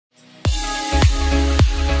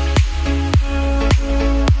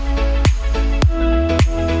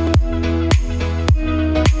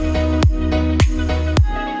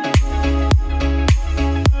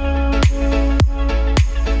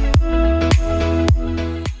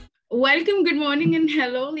Welcome, good morning, and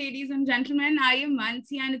hello, ladies and gentlemen. I am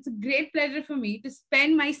Mansi, and it's a great pleasure for me to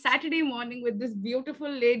spend my Saturday morning with this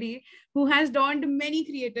beautiful lady who has donned many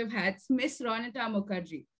creative hats, Miss Ronita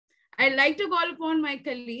Mukerjee. I'd like to call upon my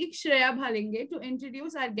colleague, Shreya Bhalinge, to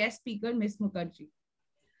introduce our guest speaker, Miss Mukerjee.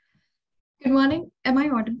 Good morning. Am I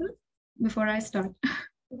audible before I start?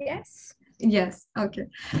 Yes. Yes, okay.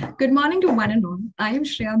 Good morning to one and all. I am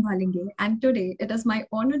Shreya Bhalinge, and today it is my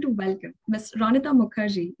honor to welcome Ms. Ronita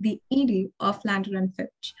Mukerjee, the ED of Landor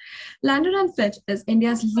Fitch. Landor Fitch is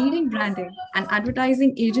India's leading branding and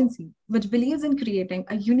advertising agency, which believes in creating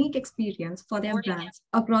a unique experience for their brands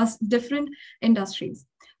across different industries.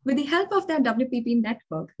 With the help of their WPP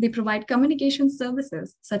network, they provide communication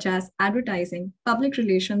services such as advertising, public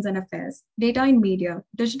relations and affairs, data and media,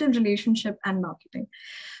 digital relationship, and marketing.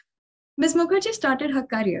 Ms. Mukerjee started her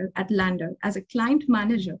career at Landor as a client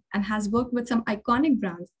manager and has worked with some iconic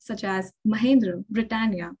brands such as Mahindra,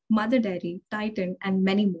 Britannia, Mother Dairy, Titan, and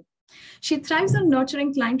many more. She thrives on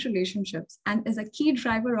nurturing client relationships and is a key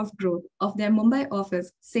driver of growth of their Mumbai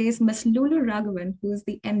office, says Ms. Lulu Raghavan, who is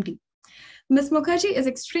the MD. Ms. Mukerjee is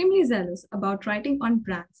extremely zealous about writing on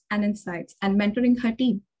brands and insights and mentoring her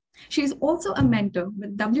team. She is also a mentor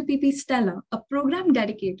with WPP Stella, a program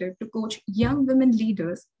dedicated to coach young women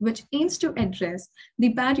leaders, which aims to address the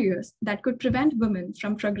barriers that could prevent women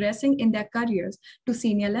from progressing in their careers to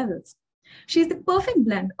senior levels. She is the perfect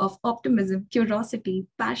blend of optimism, curiosity,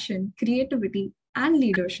 passion, creativity, and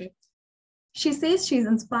leadership. She says she is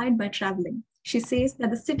inspired by traveling. She says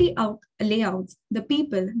that the city layouts, the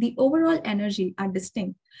people, the overall energy are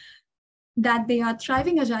distinct, that they are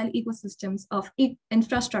thriving agile ecosystems of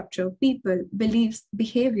infrastructure, people, beliefs,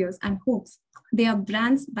 behaviors, and hopes. They are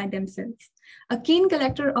brands by themselves. A keen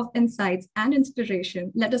collector of insights and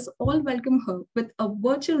inspiration, let us all welcome her with a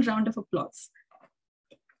virtual round of applause.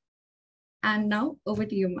 And now, over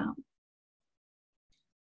to you, ma'am.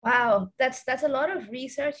 Wow, that's a lot of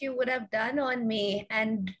research you would have done on me,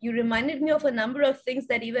 and you reminded me of a number of things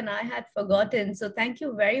that even I had forgotten. So thank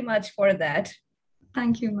you very much for that.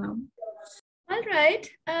 Thank you, ma'am. All right,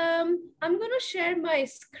 I'm going to share my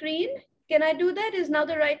screen. Can I do that? Is now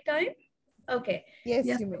the right time? Okay. Yes,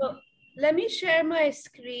 you may. So let me share my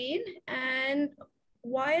screen, and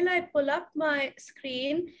while I pull up my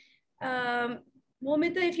screen,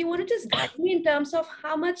 Momita, if you want to just guide me in terms of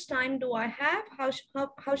how much time do I have?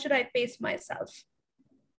 How should I pace myself?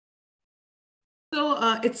 So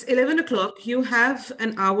it's 11 o'clock. You have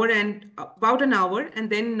an hour and about an hour, and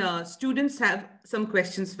then students have some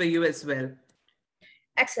questions for you as well.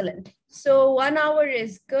 Excellent. So 1 hour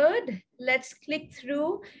is good. Let's click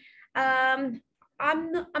through. I'm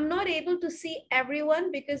not able to see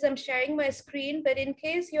everyone because I'm sharing my screen, but in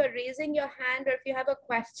case you're raising your hand or if you have a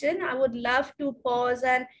question, I would love to pause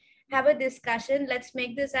and have a discussion. Let's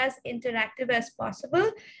make this as interactive as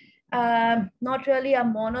possible. Not really a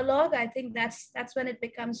monologue. I think that's when it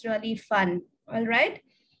becomes really fun. All right,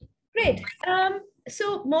 great.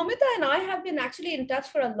 So Momita and I have been actually in touch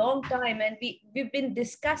for a long time, and we've been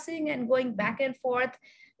discussing and going back and forth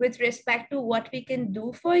with respect to what we can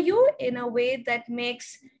do for you in a way that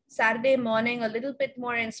makes Saturday morning a little bit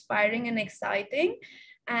more inspiring and exciting.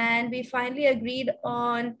 And we finally agreed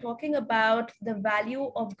on talking about the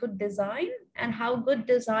value of good design and how good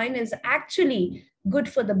design is actually good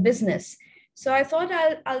for the business. So I thought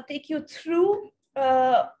I'll take you through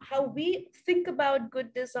how we think about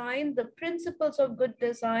good design, the principles of good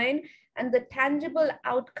design, and the tangible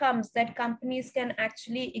outcomes that companies can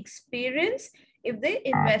actually experience if they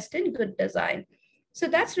invest in good design. So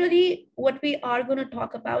that's really what we are going to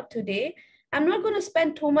talk about today. I'm not going to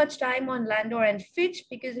spend too much time on Landor and Fitch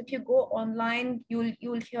because if you go online,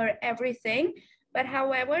 you'll hear everything. But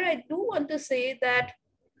however, I do want to say that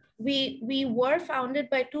we were founded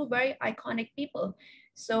by two very iconic people.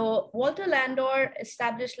 So Walter Landor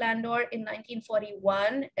established Landor in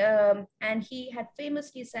 1941, and he had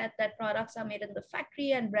famously said that products are made in the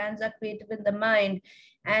factory and brands are created in the mind.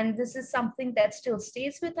 And this is something that still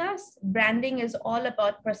stays with us. Branding is all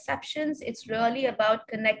about perceptions. It's really about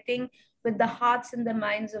connecting with the hearts and the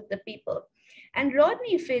minds of the people. And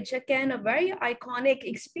Rodney Fitch, again, a very iconic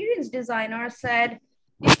experienced designer, said,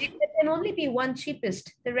 there can only be one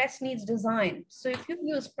cheapest, the rest needs design. So if you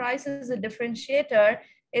use price as a differentiator,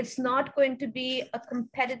 it's not going to be a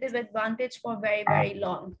competitive advantage for very, very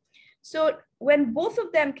long. So when both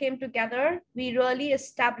of them came together, we really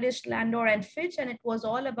established Landor and Fitch, and it was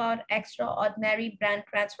all about extraordinary brand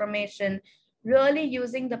transformation, really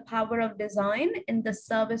using the power of design in the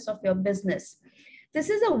service of your business. This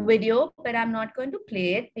is a video, but I'm not going to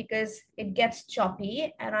play it because it gets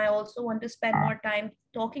choppy. And I also want to spend more time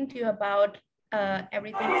talking to you about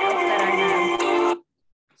everything else that I have.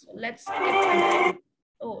 So let's skip ahead.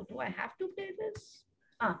 Oh, do I have to play this?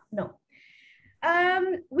 No.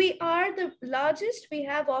 We are the largest. We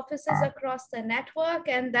have offices across the network,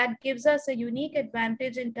 and that gives us a unique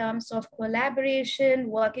advantage in terms of collaboration,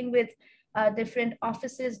 working with different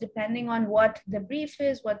offices, depending on what the brief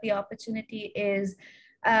is, what the opportunity is.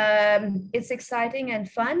 It's exciting and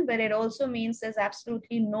fun, but it also means there's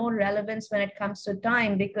absolutely no relevance when it comes to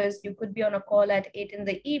time, because you could be on a call at 8 in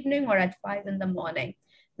the evening or at 5 in the morning.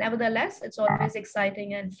 Nevertheless, it's always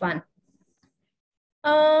exciting and fun.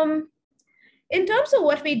 In terms of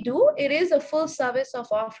what we do, it is a full service of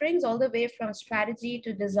offerings, all the way from strategy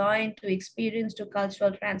to design to experience to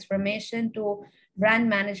cultural transformation to brand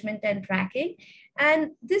management and tracking.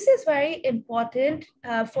 And this is very important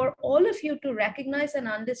for all of you to recognize and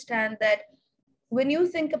understand that when you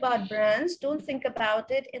think about brands, don't think about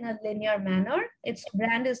it in a linear manner. Its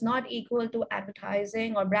brand is not equal to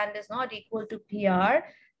advertising, or brand is not equal to PR.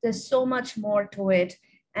 There's so much more to it.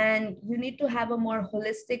 And you need to have a more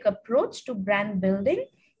holistic approach to brand building,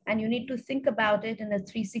 and you need to think about it in a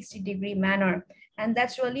 360-degree manner. And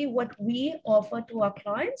that's really what we offer to our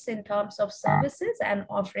clients in terms of services and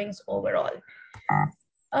offerings overall.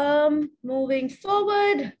 Moving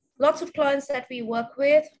forward, lots of clients that we work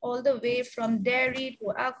with, all the way from dairy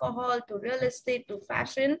to alcohol to real estate to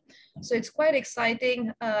fashion. So it's quite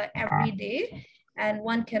exciting every day, and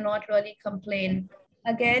one cannot really complain.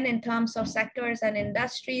 Again, in terms of sectors and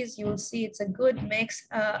industries, you'll see it's a good mix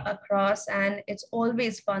across, and it's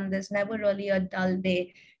always fun. There's never really a dull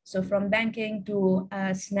day. So from banking to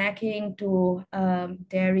snacking to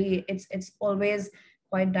dairy, it's always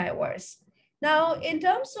quite diverse. Now, in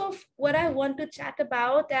terms of what I want to chat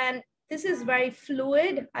about, and this is very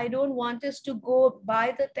fluid, I don't want us to go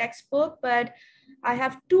by the textbook, but I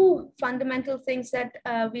have two fundamental things that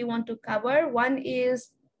we want to cover. One is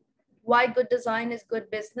why good design is good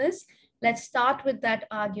business. Let's start with that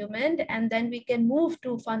argument, and then we can move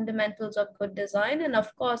to fundamentals of good design. And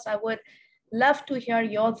of course, I would love to hear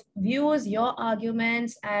your views, your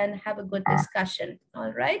arguments, and have a good discussion.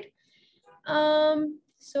 All right.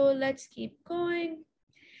 So let's keep going.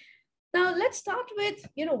 Now let's start with,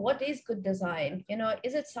 what is good design?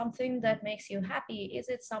 Is it something that makes you happy? Is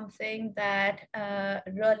it something that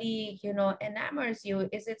really, enamors you?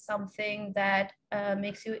 Is it something that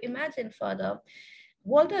makes you imagine further?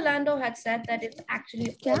 Walter Landor had said that it's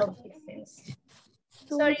actually all of these things.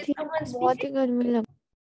 Sorry, someone speaking?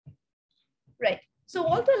 Right. So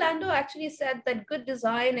Walter Landor actually said that good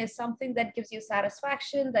design is something that gives you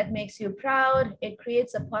satisfaction, that makes you proud. It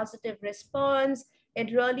creates a positive response.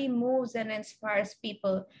 It really moves and inspires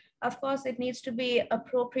people. Of course, it needs to be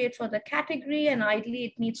appropriate for the category, and ideally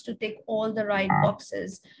it needs to tick all the right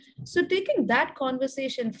boxes. So taking that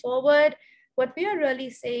conversation forward, what we are really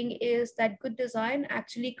saying is that good design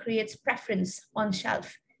actually creates preference on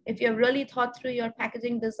shelf. If you've really thought through your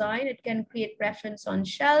packaging design, it can create preference on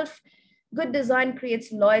shelf. Good design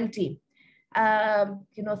creates loyalty.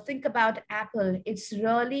 Think about Apple. It's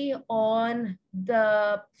really on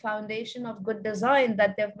the foundation of good design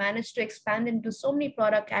that they've managed to expand into so many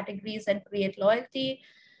product categories and create loyalty.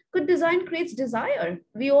 Good design creates desire.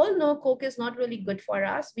 We all know Coke is not really good for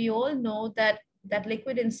us. We all know that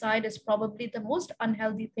liquid inside is probably the most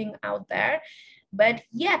unhealthy thing out there. But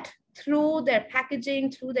yet, through their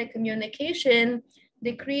packaging, through their communication,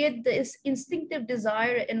 they create this instinctive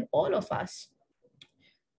desire in all of us.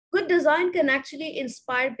 Good design can actually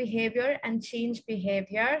inspire behavior and change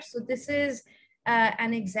behavior. So this is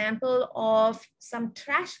an example of some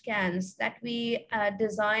trash cans that we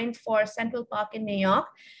designed for Central Park in New York,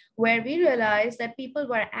 where we realized that people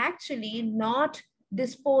were actually not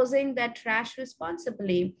disposing their trash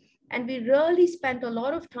responsibly. And we really spent a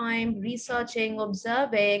lot of time researching,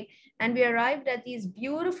 observing, and we arrived at these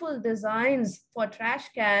beautiful designs for trash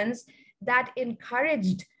cans that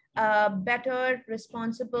encouraged better,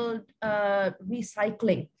 responsible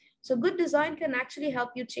recycling. So good design can actually help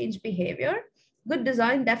you change behavior. Good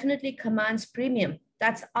design definitely commands premium.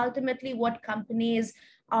 That's ultimately what companies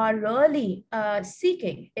are really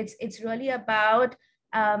seeking. It's really about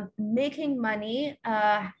making money,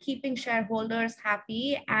 keeping shareholders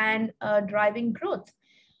happy, and driving growth.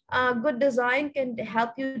 Good design can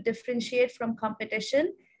help you differentiate from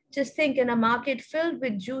competition. Just think, in a market filled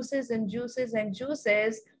with juices and juices and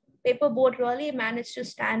juices, Paperboat really managed to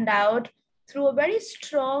stand out through a very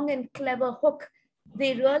strong and clever hook.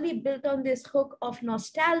 They really built on this hook of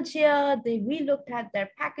nostalgia. They relooked at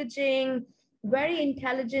their packaging, very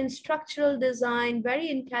intelligent structural design,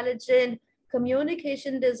 very intelligent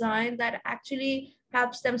communication design that actually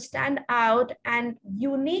helps them stand out and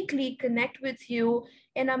uniquely connect with you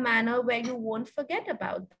in a manner where you won't forget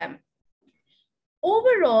about them.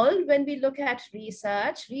 Overall, when we look at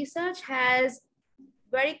research, research has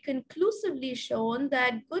very conclusively shown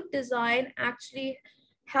that good design actually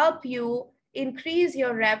help you increase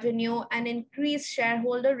your revenue and increase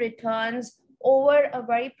shareholder returns over a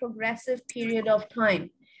very progressive period of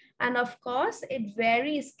time. And of course, it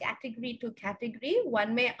varies category to category.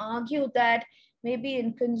 One may argue that maybe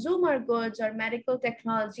in consumer goods or medical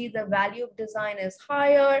technology, the value of design is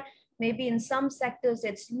higher. Maybe in some sectors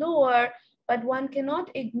it's lower, but one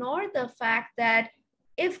cannot ignore the fact that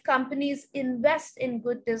if companies invest in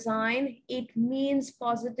good design, it means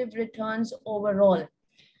positive returns overall.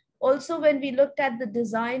 Also, when we looked at the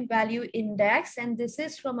design value index, and this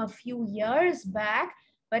is from a few years back,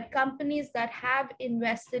 but companies that have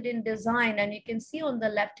invested in design, and you can see on the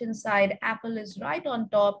left-hand side, Apple is right on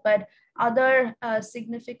top, but other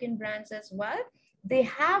significant brands as well, they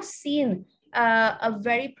have seen a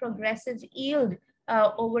very progressive yield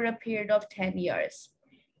over a period of 10 years.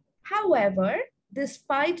 However,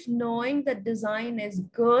 despite knowing that design is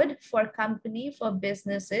good for company, for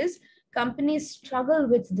businesses, companies struggle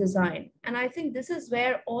with design. And I think this is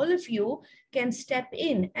where all of you can step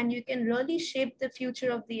in and you can really shape the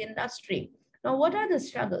future of the industry. Now, what are the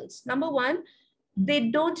struggles? Number one, they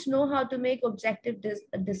don't know how to make objective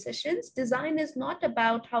decisions. Design is not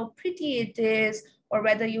about how pretty it is or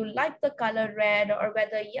whether you like the color red or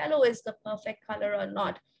whether yellow is the perfect color or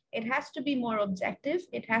not. It has to be more objective.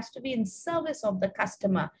 It has to be in service of the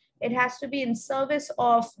customer. It has to be in service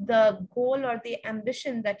of the goal or the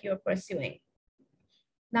ambition that you're pursuing.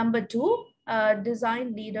 Number two,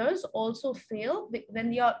 design leaders also fail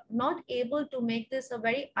when you're not able to make this a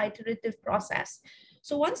very iterative process.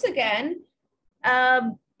 So once again,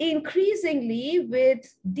 increasingly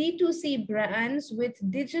with D2C brands, with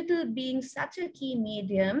digital being such a key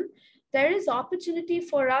medium, there is opportunity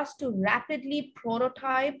for us to rapidly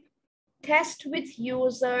prototype, test with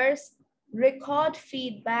users, record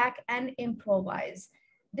feedback, and improvise.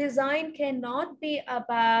 Design cannot be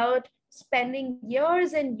about spending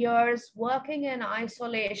years and years working in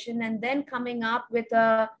isolation and then coming up with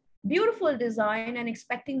a beautiful design and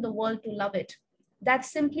expecting the world to love it.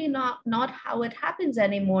 That's simply not how it happens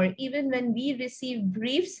anymore. Even when we receive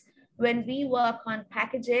briefs, when we work on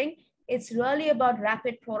packaging, it's really about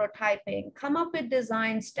rapid prototyping. Come up with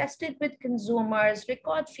designs, test it with consumers,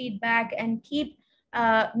 record feedback, and keep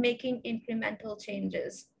making incremental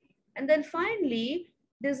changes. And then finally,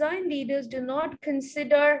 design leaders do not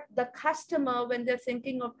consider the customer when they're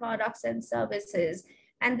thinking of products and services.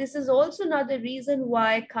 And this is also another reason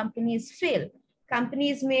why companies fail.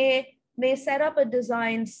 Companies may set up a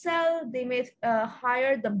design cell, they may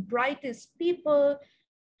hire the brightest people,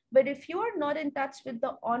 but if you're not in touch with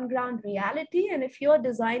the on-ground reality, and if you're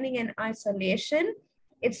designing in isolation,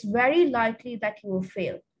 it's very likely that you will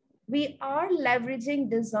fail. We are leveraging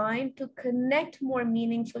design to connect more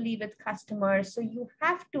meaningfully with customers. So you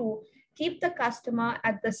have to keep the customer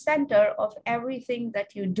at the center of everything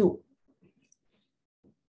that you do.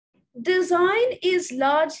 Design is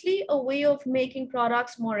largely a way of making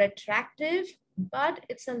products more attractive, but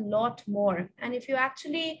it's a lot more. And if you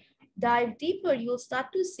actually dive deeper, you'll start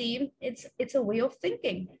to see it's a way of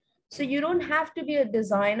thinking. So you don't have to be a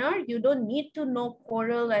designer. You don't need to know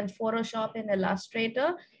Corel and Photoshop and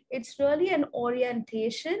Illustrator. It's really an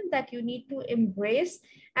orientation that you need to embrace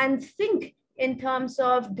and think in terms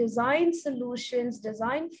of design solutions,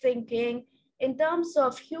 design thinking, in terms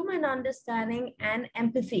of human understanding and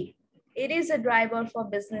empathy. It is a driver for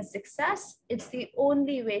business success. It's the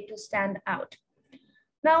only way to stand out.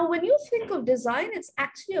 Now, when you think of design, it's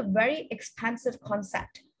actually a very expansive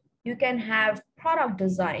concept. You can have product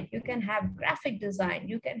design, you can have graphic design,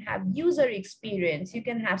 you can have user experience, you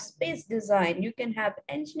can have space design, you can have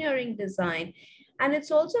engineering design. And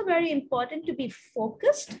it's also very important to be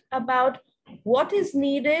focused about what is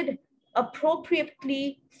needed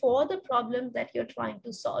appropriately for the problem that you're trying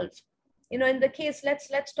to solve. You know, in the case,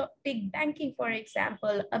 let's take banking, for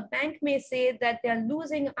example. A bank may say that they're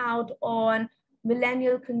losing out on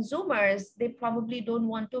millennial consumers. They probably don't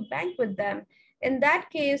want to bank with them. In that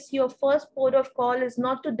case, your first port of call is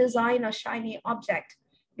not to design a shiny object.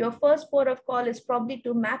 Your first port of call is probably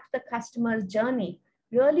to map the customer's journey.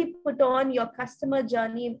 Really put on your customer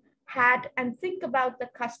journey hat and think about the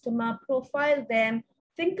customer, profile them,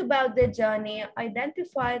 think about their journey,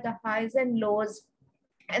 identify the highs and lows,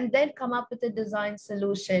 and then come up with a design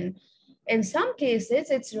solution. In some cases,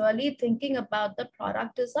 it's really thinking about the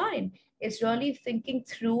product design. It's really thinking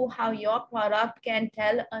through how your product can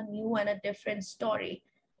tell a new and a different story.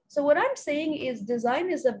 So what I'm saying is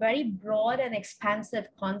design is a very broad and expansive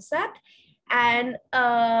concept, and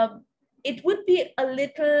it would be a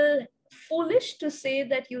little foolish to say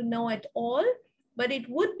that you know it all, but it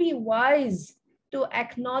would be wise to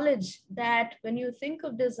acknowledge that when you think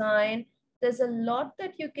of design, there's a lot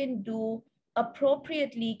that you can do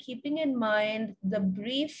appropriately, keeping in mind the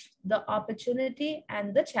brief, the opportunity,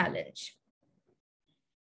 and the challenge.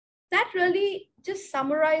 That really just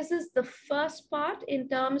summarizes the first part in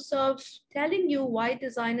terms of telling you why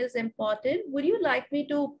design is important. Would you like me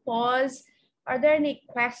to pause? Are there any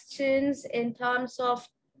questions in terms of,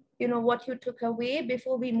 what you took away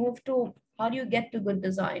before we move to how do you get to good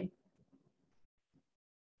design?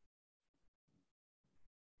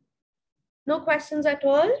 No questions at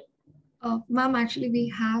all? Ma'am, actually,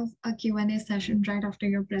 we have a Q&A session right after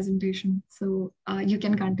your presentation, so you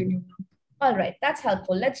can continue now. All right, that's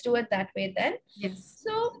helpful. Let's do it that way then. Yes.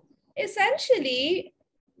 So essentially,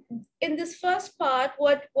 in this first part,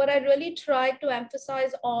 what I really tried to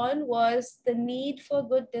emphasize on was the need for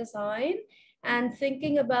good design and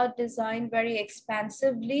thinking about design very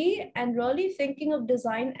expansively and really thinking of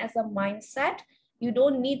design as a mindset. You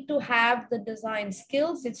don't need to have the design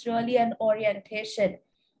skills. It's really an orientation.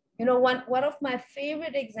 One of my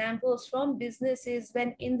favorite examples from business is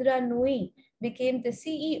when Indra Nui became the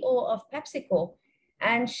CEO of PepsiCo,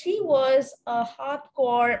 and she was a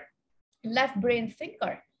hardcore left brain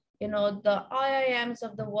thinker, the IIMs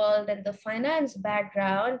of the world and the finance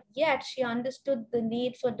background, yet she understood the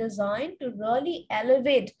need for design to really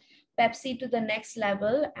elevate Pepsi to the next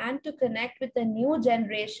level and to connect with a new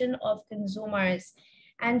generation of consumers.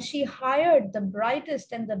 And she hired the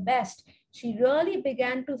brightest and the best. She really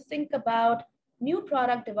began to think about new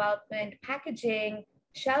product development, packaging,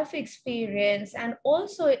 shelf experience, and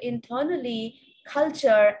also internally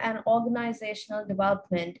culture and organizational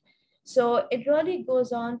development. So it really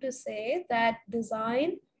goes on to say that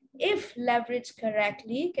design, if leveraged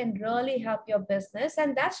correctly, can really help your business.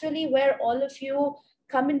 And that's really where all of you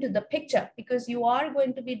come into the picture, because you are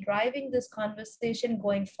going to be driving this conversation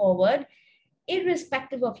going forward,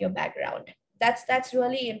 irrespective of your background. That's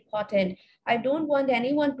really important. I don't want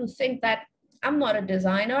anyone to think that I'm not a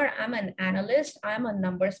designer, I'm an analyst, I'm a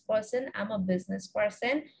numbers person, I'm a business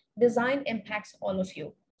person. Design impacts all of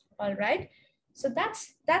you. All right. So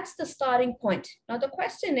that's the starting point. Now the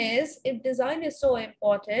question is, if design is so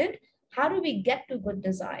important, how do we get to good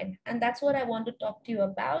design? And that's what I want to talk to you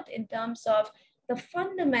about in terms of the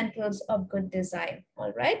fundamentals of good design.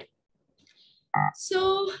 All right.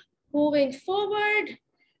 So moving forward,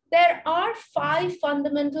 there are 5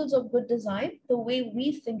 fundamentals of good design, the way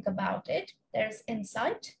we think about it. There's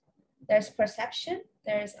insight, there's perception,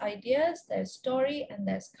 there's ideas, there's story, and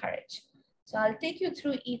there's courage. So I'll take you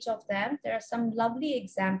through each of them. There are some lovely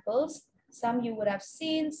examples. Some you would have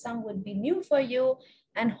seen, some would be new for you,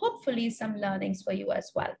 and hopefully some learnings for you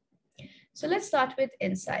as well. So let's start with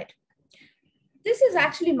insight. This is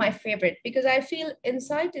actually my favorite because I feel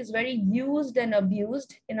insight is very used and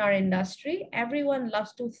abused in our industry. Everyone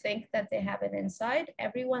loves to think that they have an insight.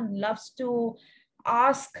 Everyone loves to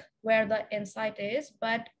ask where the insight is,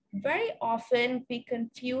 but very often we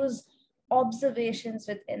confuse observations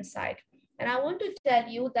with insight. And I want to tell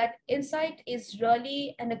you that insight is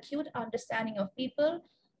really an acute understanding of people.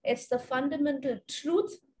 It's the fundamental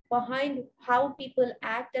truth behind how people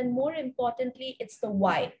act. And more importantly, it's the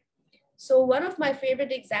why. So one of my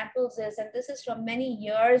favorite examples is, and this is from many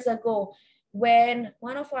years ago, when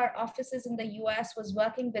one of our offices in the US was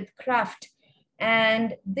working with Kraft,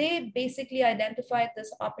 and they basically identified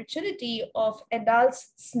this opportunity of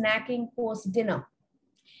adults snacking post dinner.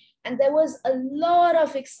 And there was a lot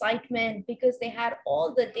of excitement because they had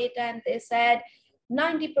all the data and they said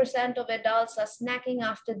 90% of adults are snacking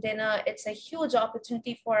after dinner. It's a huge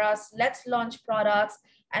opportunity for us. Let's launch products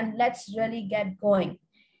and let's really get going.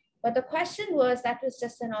 But the question was, that was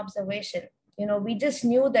just an observation. We just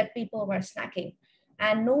knew that people were snacking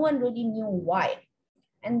and no one really knew why.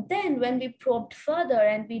 And then when we probed further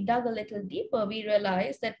and we dug a little deeper, we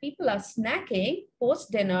realized that people are snacking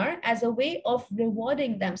post-dinner as a way of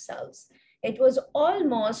rewarding themselves. It was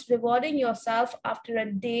almost rewarding yourself after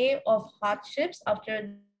a day of hardships, after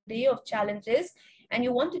a day of challenges, and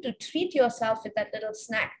you wanted to treat yourself with that little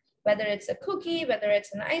snack, whether it's a cookie, whether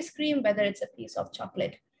it's an ice cream, whether it's a piece of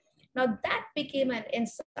chocolate. Now that became an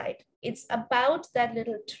insight. It's about that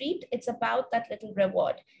little treat. It's about that little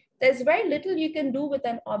reward. There's very little you can do with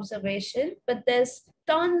an observation, but there's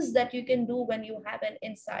tons that you can do when you have an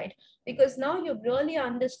insight, because now you've really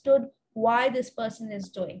understood why this person is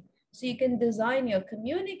doing. So you can design your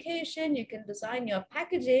communication, you can design your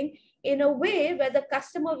packaging in a way where the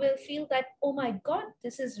customer will feel that, oh my God,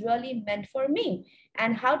 this is really meant for me.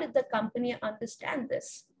 And how did the company understand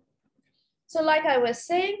this? So like I was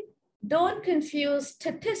saying, don't confuse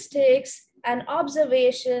statistics and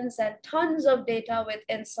observations and tons of data with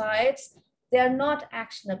insights. They are not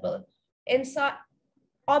actionable.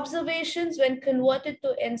 Observations, when converted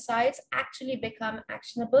to insights, actually become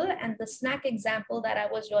actionable, and the snack example that I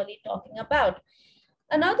was really talking about.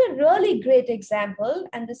 Another really great example,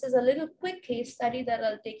 and this is a little quick case study that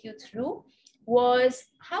I'll take you through, was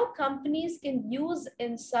how companies can use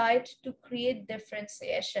insight to create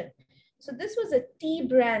differentiation. So this was a tea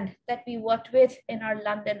brand that we worked with in our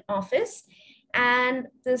London office. And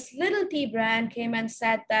this little tea brand came and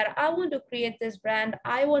said that I want to create this brand.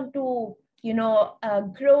 I want to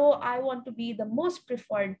grow. I want to be the most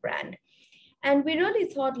preferred brand. And we really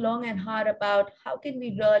thought long and hard about how can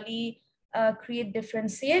we really create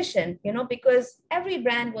differentiation, because every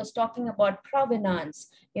brand was talking about provenance,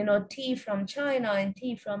 tea from China and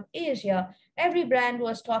tea from Asia. Every brand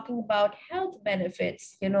was talking about health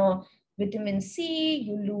benefits, vitamin C,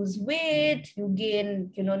 you lose weight, you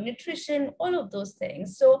gain, nutrition, all of those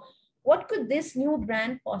things. So what could this new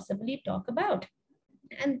brand possibly talk about?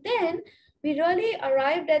 And then we really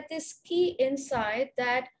arrived at this key insight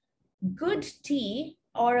that good tea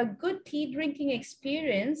or a good tea drinking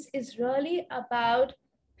experience is really about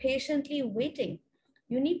patiently waiting.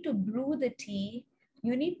 You need to brew the tea.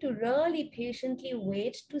 You need to really patiently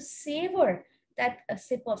wait to savor a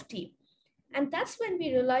sip of tea. And that's when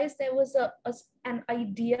we realized there was an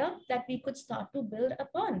idea that we could start to build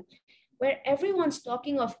upon, where everyone's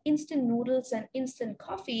talking of instant noodles and instant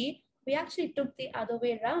coffee. We actually took the other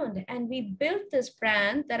way around and we built this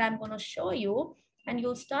brand that I'm going to show you, and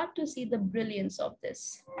you'll start to see the brilliance of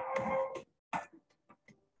this.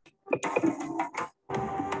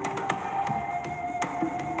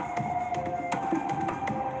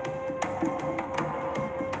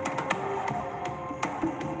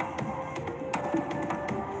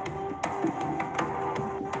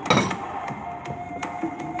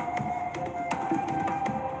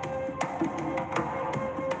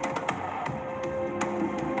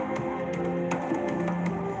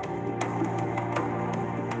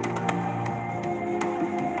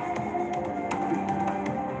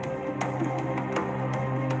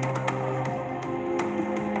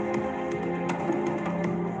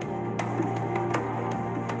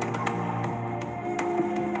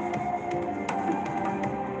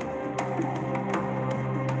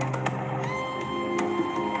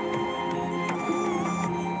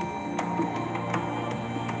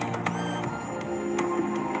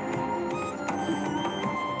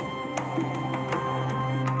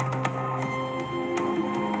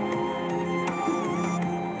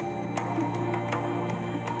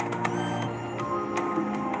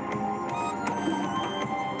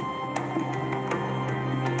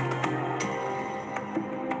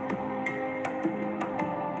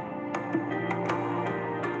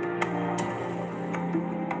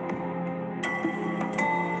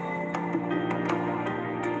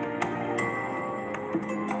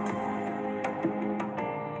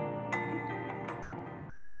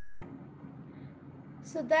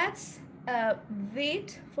 So that's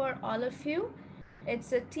Wait for all of you.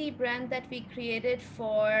 It's a tea brand that we created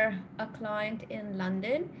for a client in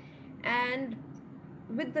London. And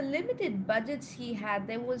with the limited budgets he had,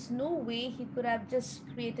 there was no way he could have just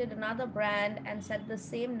created another brand and said the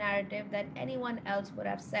same narrative that anyone else would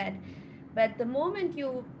have said. But the moment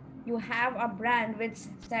you have a brand which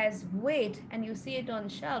says wait, and you see it on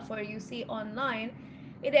shelf or you see online,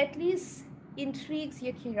 it at least intrigues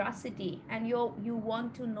your curiosity and you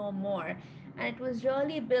want to know more. And it was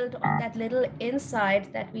really built on that little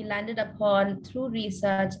insight that we landed upon through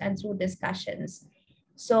research and through discussions.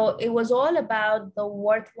 So it was all about the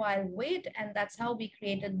worthwhile wait, and that's how we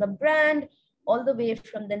created the brand, all the way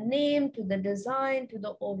from the name to the design to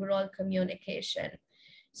the overall communication.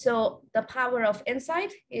 So the power of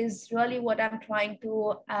insight is really what I'm trying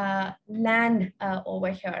to land over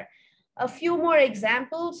here. A few more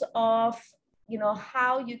examples of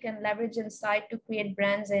how you can leverage insight to create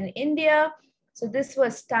brands in India. So this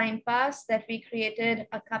was Time Pass that we created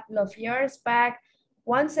a couple of years back.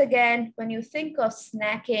 Once again, when you think of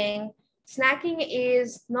snacking, snacking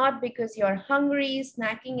is not because you're hungry.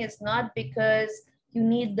 Snacking is not because you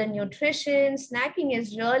need the nutrition. Snacking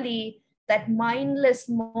is really that mindless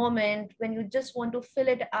moment when you just want to fill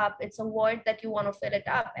it up. It's a void that you want to fill it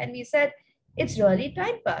up. And we said, it's really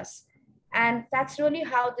Time Pass. And that's really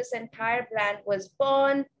how this entire brand was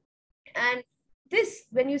born. And this,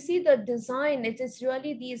 when you see the design, it is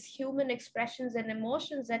really these human expressions and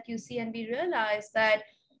emotions that you see. And we realize that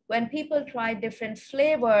when people try different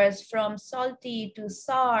flavors from salty to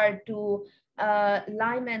sour to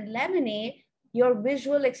lime and lemony, your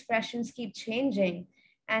visual expressions keep changing.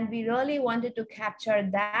 And we really wanted to capture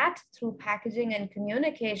that through packaging and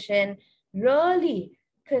communication, really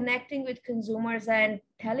connecting with consumers and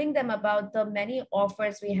telling them about the many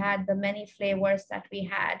offers we had, the many flavors that we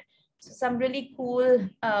had. So some really cool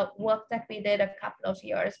work that we did a couple of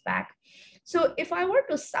years back. So if I were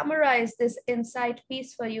to summarize this insight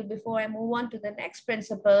piece for you before I move on to the next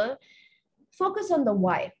principle, focus on the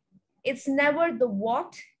why. It's never the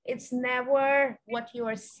what, it's never what you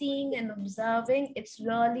are seeing and observing, it's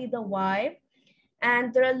really the why.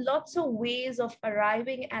 And there are lots of ways of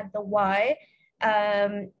arriving at the why.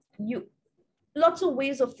 Lots of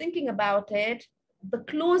ways of thinking about it. The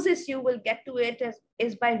closest you will get to it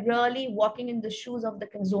is by really walking in the shoes of the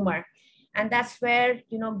consumer. And that's where,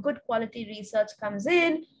 you know, good quality research comes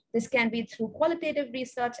in. This can be through qualitative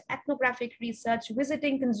research, ethnographic research,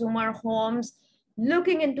 visiting consumer homes,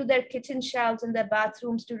 looking into their kitchen shelves and their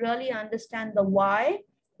bathrooms to really understand the why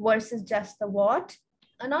versus just the what.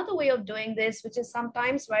 Another way of doing this, which is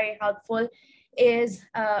sometimes very helpful, is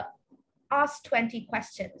ask 20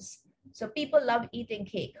 questions. So people love eating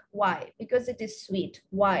cake. Why? Because it is sweet.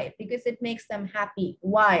 Why? Because it makes them happy.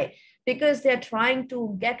 Why? Because they're trying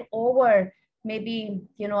to get over maybe,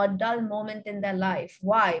 you know, a dull moment in their life.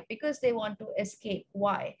 Why? Because they want to escape.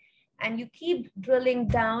 Why? And you keep drilling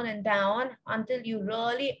down and down until you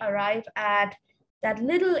really arrive at that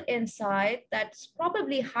little insight that's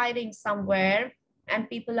probably hiding somewhere and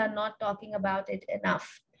people are not talking about it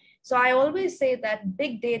enough. So I always say that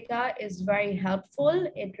big data is very helpful.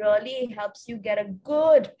 It really helps you get a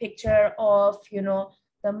good picture of, you know,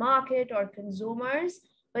 the market or consumers,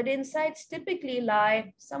 but insights typically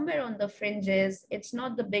lie somewhere on the fringes. It's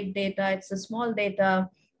not the big data, it's the small data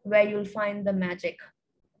where you'll find the magic.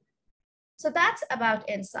 So that's about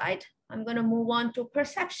insight. I'm going to move on to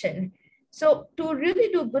perception. So to really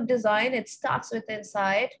do good design, it starts with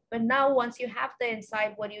insight, but now once you have the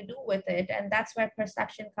insight, what do you do with it? And that's where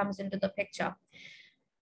perception comes into the picture.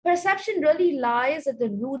 Perception really lies at the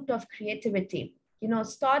root of creativity. You know,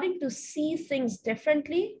 starting to see things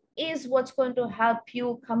differently is what's going to help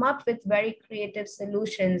you come up with very creative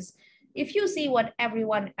solutions. If you see what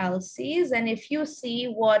everyone else sees, and if you see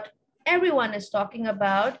what everyone is talking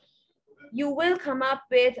about, you will come up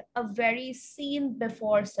with a very seen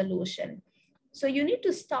before solution. So you need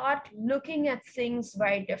to start looking at things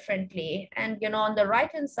very differently. And, you know, on the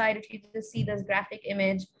right-hand side, if you just see this graphic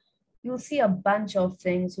image, you'll see a bunch of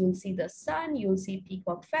things. You'll see the sun, you'll see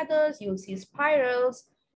peacock feathers, you'll see spirals,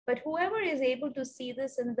 but whoever is able to see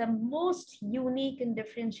this in the most unique and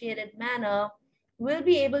differentiated manner will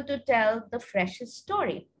be able to tell the freshest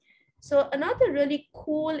story. So another really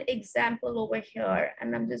cool example over here,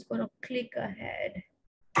 and I'm just going to click ahead.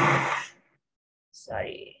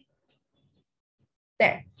 Sorry.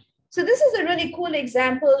 There. So this is a really cool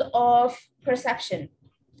example of perception.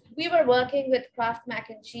 We were working with Kraft mac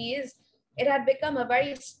and cheese. It had become a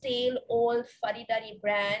very stale, old, fuddy-duddy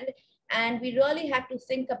brand. And we really had to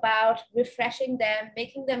think about refreshing them,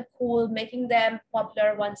 making them cool, making them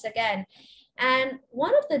popular once again. And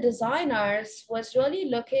one of the designers was really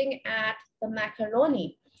looking at the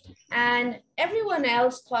macaroni. And everyone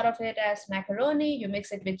else thought of it as macaroni. You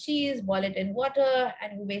mix it with cheese, boil it in water,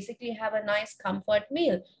 and you basically have a nice comfort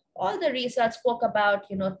meal. All the research spoke about,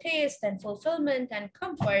 you know, taste and fulfillment and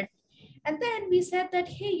comfort. And then we said that,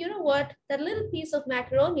 hey, you know what? That little piece of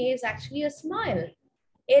macaroni is actually a smile.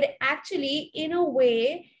 It actually, in a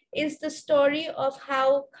way, is the story of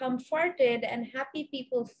how comforted and happy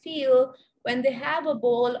people feel when they have a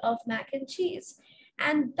bowl of mac and cheese.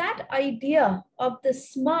 And that idea of the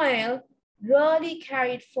smile really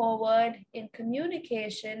carried forward in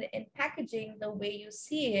communication, in packaging, the way you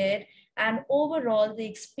see it, and overall the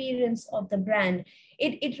experience of the brand.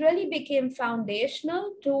 It really became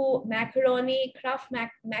foundational to macaroni, Kraft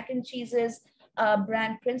mac and cheese's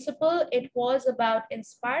brand principle. It was about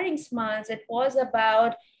inspiring smiles. It was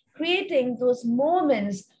about creating those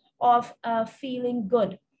moments of feeling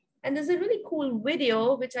good. And there's a really cool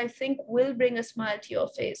video, which I think will bring a smile to your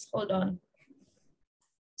face. Hold on.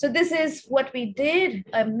 So this is what we did,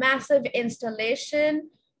 a massive installation.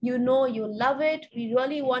 You know, you love it. We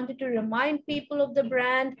really wanted to remind people of the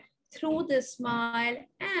brand through this smile.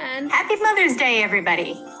 And Happy Mother's Day,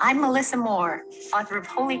 everybody. I'm Melissa Moore, author of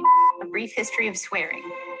Holy, A Brief History of Swearing.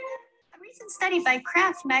 A recent study by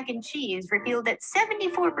Kraft Mac and Cheese revealed that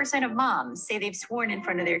 74% of moms say they've sworn in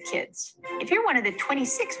front of their kids. If you're one of the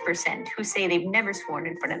 26% who say they've never sworn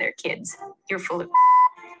in front of their kids, you're full of.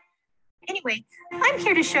 Anyway, I'm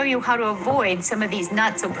here to show you how to avoid some of these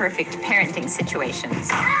not so perfect parenting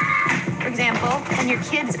situations. For example, when your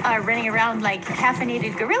kids are running around like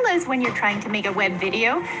caffeinated gorillas when you're trying to make a web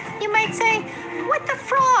video, you might say, "What the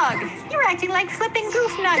frog? You're acting like flipping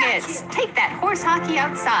goof nuggets. Take that horse hockey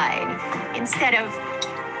outside." Instead of,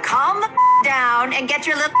 "Calm the down and get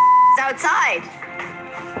your little outside."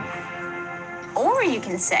 Or you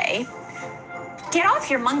can say, "Get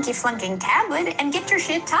off your monkey flunking tablet and get your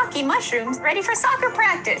shiitake mushrooms ready for soccer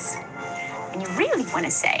practice." And you really want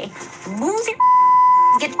to say, "Move your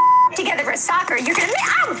get together for soccer. You're gonna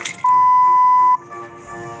out."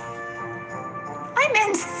 I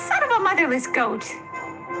meant, son of a motherless goat.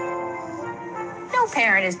 No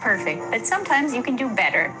parent is perfect, but sometimes you can do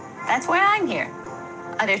better. That's why I'm here.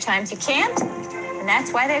 Other times you can't, and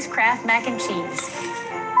that's why there's Kraft Mac and Cheese.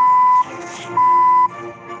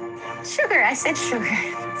 Sugar, I said sugar.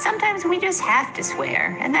 Sometimes we just have to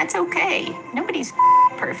swear, and that's okay. Nobody's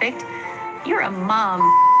perfect. You're a mom,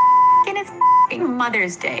 and it's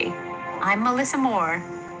Mother's Day. I'm Melissa Moore,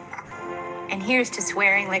 and here's to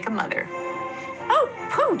swearing like a mother. Oh,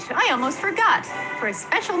 poot, I almost forgot. For a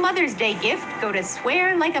special Mother's Day gift, go to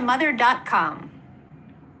swearlikeamother.com.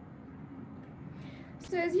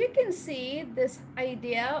 So as you can see, this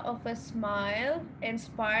idea of a smile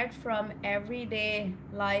inspired from everyday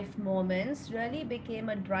life moments really became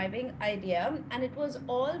a driving idea, and it was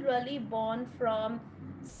all really born from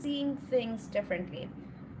seeing things differently.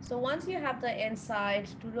 So once you have the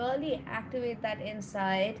insight to really activate that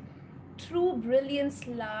insight, true brilliance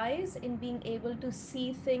lies in being able to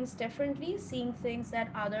see things differently, seeing things that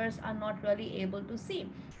others are not really able to see.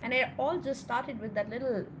 And it all just started with that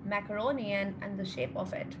little macaroni and the shape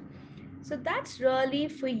of it. So that's really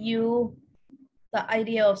for you the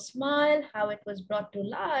idea of smile, how it was brought to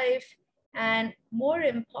life, and more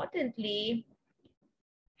importantly,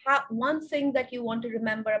 one thing that you want to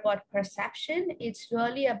remember about perception, it's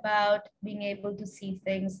really about being able to see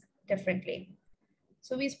things differently.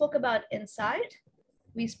 So we spoke about insight,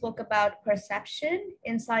 we spoke about perception.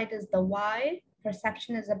 Insight is the why,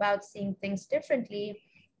 perception is about seeing things differently.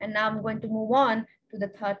 And now I'm going to move on to the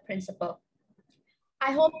third principle.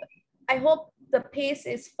 I hope the pace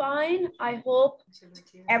is fine. I hope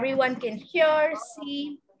everyone can hear,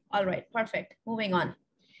 see. All right, perfect, moving on.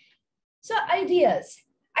 So ideas.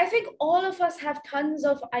 I think all of us have tons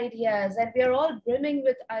of ideas and we are all brimming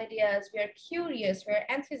with ideas. We are curious, we're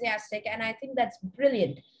enthusiastic, and I think that's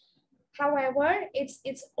brilliant. However,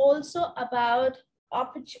 it's also about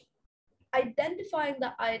identifying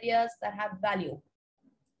the ideas that have value.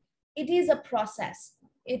 It is a process.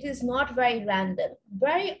 It is not very random.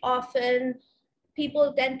 Very often,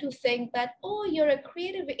 people tend to think that, oh, you're a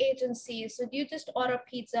creative agency, so you just order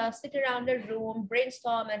pizza, sit around a room,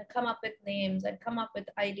 brainstorm, and come up with names and come up with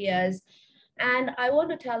ideas. And I want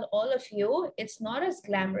to tell all of you, it's not as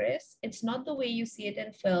glamorous. It's not the way you see it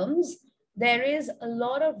in films. There is a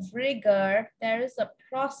lot of rigor. There is a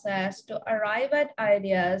process to arrive at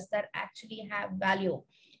ideas that actually have value.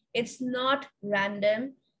 It's not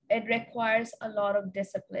random. It requires a lot of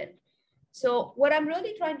discipline. So what I'm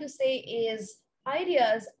really trying to say is,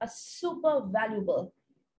 ideas are super valuable.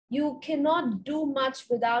 You cannot do much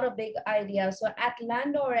without a big idea. So at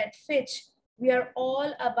Landor and Fitch, we are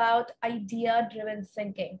all about idea-driven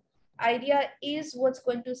thinking. Idea is what's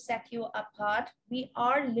going to set you apart. We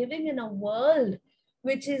are living in a world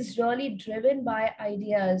which is really driven by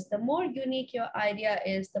ideas. The more unique your idea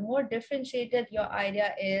is, the more differentiated your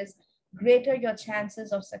idea is, greater your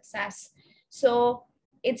chances of success. So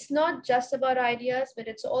it's not just about ideas, but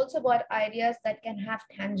it's also about ideas that can have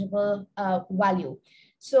tangible value.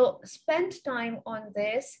 So spend time on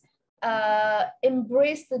this,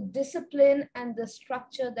 embrace the discipline and the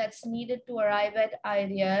structure that's needed to arrive at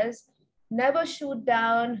ideas. Never shoot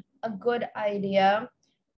down a good idea,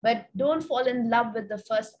 but don't fall in love with the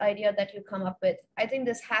first idea that you come up with. I think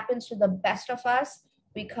this happens to the best of us.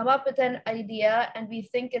 We come up with an idea and we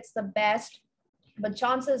think it's the best, but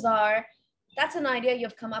chances are that's an idea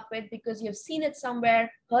you've come up with because you've seen it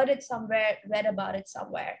somewhere, heard it somewhere, read about it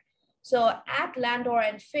somewhere. So at Landor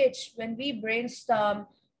and Fitch, when we brainstorm,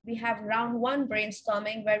 we have round one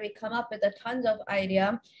brainstorming where we come up with a tons of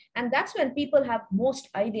idea. And that's when people have most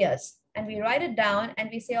ideas. And we write it down and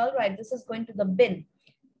we say, all right, this is going to the bin.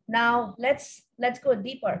 Now let's go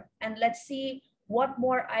deeper and let's see what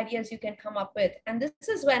more ideas you can come up with. And this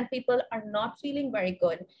is when people are not feeling very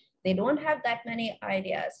good. They don't have that many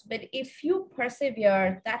ideas, but if you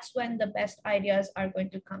persevere, that's when the best ideas are going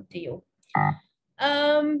to come to you.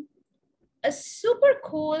 A super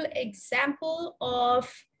cool example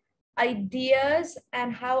of ideas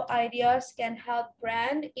and how ideas can help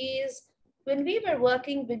brand is when we were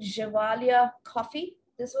working with Gevalia Coffee.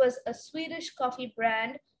 This was a Swedish coffee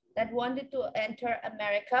brand that wanted to enter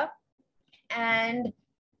America. And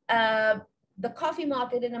the coffee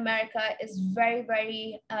market in America is very,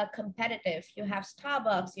 very competitive. You have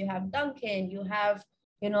Starbucks, you have Dunkin', you have,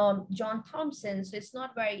 John Thompson. So it's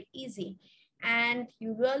not very easy. And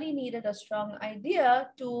you really needed a strong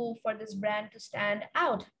idea for this brand to stand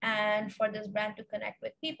out and for this brand to connect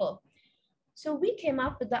with people. So we came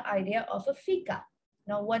up with the idea of a fika.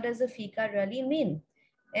 Now, what does a fika really mean?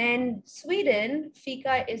 In Sweden,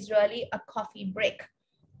 fika is really a coffee break.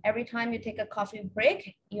 Every time you take a coffee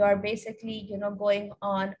break, you are basically, going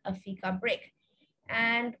on a fika break.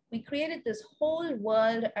 And we created this whole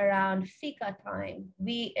world around fika time.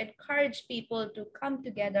 We encouraged people to come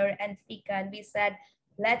together and fika, and we said,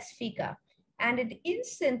 let's fika. And it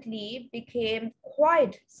instantly became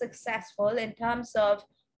quite successful in terms of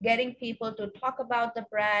getting people to talk about the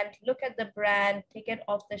brand, look at the brand, take it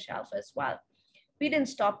off the shelf as well. We didn't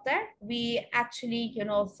stop there. We actually,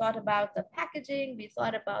 thought about the packaging. We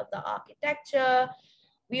thought about the architecture.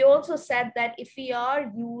 We also said that if we are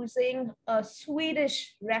using a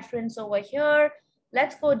Swedish reference over here,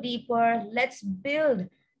 let's go deeper. Let's build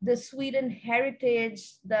the Sweden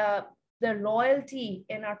heritage, the royalty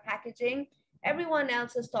in our packaging. Everyone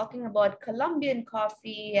else is talking about Colombian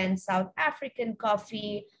coffee and South African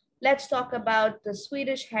coffee. Let's talk about the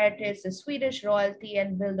Swedish heritage, the Swedish royalty,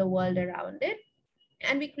 and build a world around it.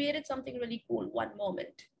 And we created something really cool. One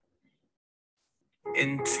moment.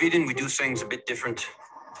 In Sweden, we do things a bit different.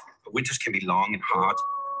 Winters can be long and hard.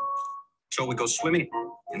 So we go swimming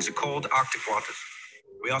in the cold Arctic waters.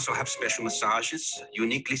 We also have special massages,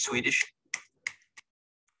 uniquely Swedish.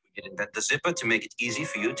 We can invent the zipper to make it easy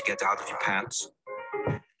for you to get out of your pants.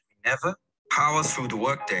 We never power through the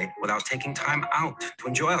workday without taking time out to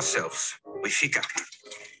enjoy ourselves. We fika.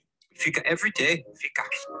 Fika every day. Fika.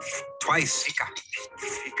 Twice. Fika.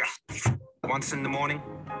 Fika. Once in the morning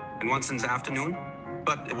and once in the afternoon.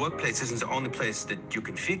 But the workplace isn't the only place that you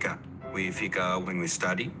can fika. We fika when we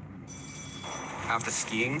study, after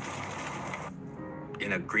skiing,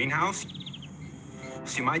 in a greenhouse.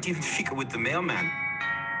 So you might even fika with the mailman.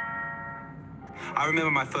 I remember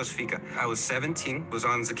my first fika. I was 17, was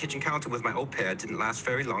on the kitchen counter with my au pair. It didn't last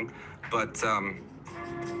very long, but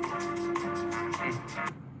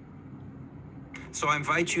so I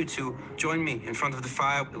invite you to join me in front of the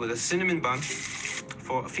fire with a cinnamon bun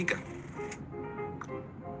for a fika.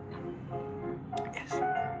 Yes.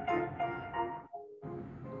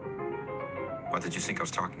 What did you think I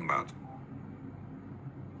was talking about?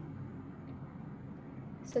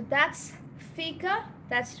 So that's fika.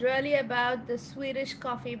 That's really about the Swedish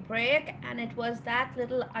coffee break. And it was that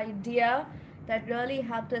little idea that really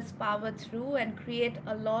helped us power through and create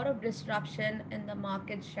a lot of disruption in the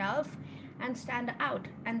market shelf and stand out.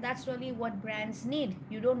 And that's really what brands need.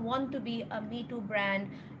 You don't want to be a Me Too brand.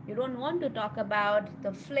 You don't want to talk about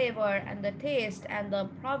the flavor and the taste and the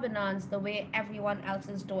provenance the way everyone else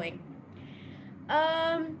is doing.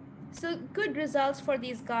 So good results for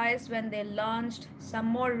these guys when they launched. Some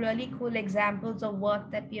more really cool examples of work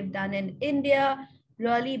that we have done in India,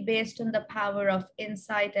 really based on the power of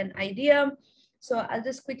insight and idea. So I'll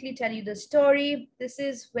just quickly tell you the story. This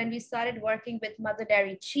is when we started working with Mother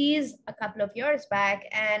Dairy Cheese a couple of years back.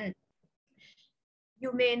 And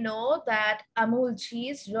you may know that Amul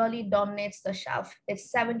cheese really dominates the shelf.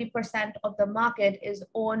 It's 70% of the market is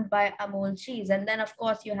owned by Amul cheese. And then of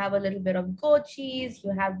course you have a little bit of goat cheese,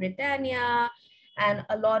 you have Britannia, and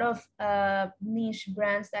a lot of niche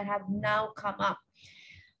brands that have now come up.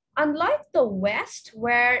 Unlike the West,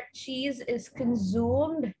 where cheese is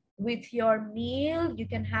consumed with your meal, you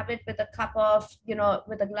can have it with a cup of,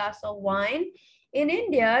 with a glass of wine. In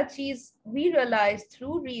India, cheese, we realized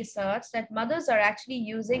through research that mothers are actually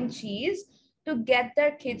using cheese to get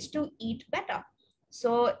their kids to eat better.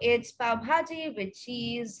 So it's pav bhaji with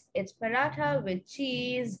cheese, it's paratha with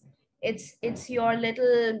cheese, it's your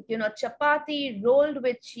little, chapati rolled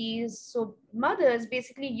with cheese. So mothers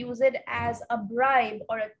basically use it as a bribe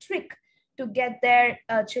or a trick to get their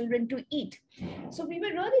children to eat. So we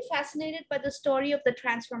were really fascinated by the story of the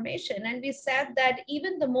transformation. And we said that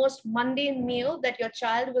even the most mundane meal that your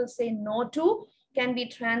child will say no to can be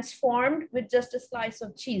transformed with just a slice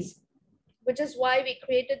of cheese, which is why we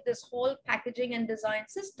created this whole packaging and design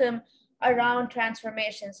system around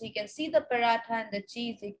transformation. So you can see the paratha and the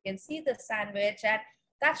cheese, you can see the sandwich, and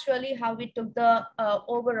that's really how we took the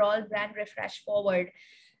overall brand refresh forward.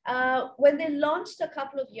 When they launched a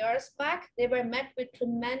couple of years back, they were met with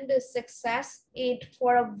tremendous success.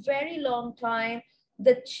 For a very long time,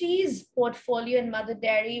 the cheese portfolio in Mother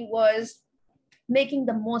Dairy was making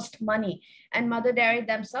the most money, and Mother Dairy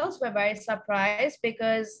themselves were very surprised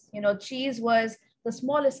because cheese was the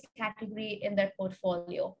smallest category in their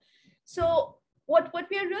portfolio. So what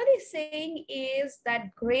we are really saying is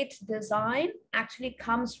that great design actually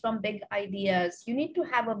comes from big ideas. You need to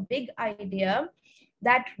have a big idea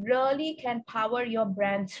that really can power your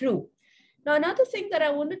brand through. Now, another thing that I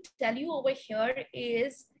want to tell you over here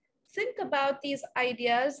is think about these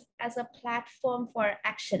ideas as a platform for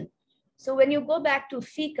action. So when you go back to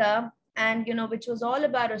Fika, and which was all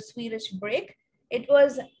about a Swedish brick, it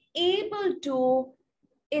was able to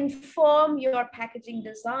inform your packaging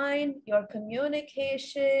design, your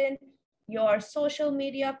communication, your social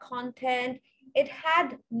media content. It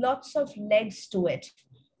had lots of legs to it.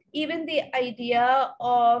 Even the idea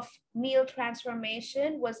of meal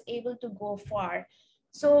transformation was able to go far.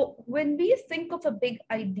 So when we think of a big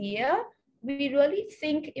idea, we really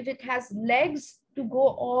think if it has legs to go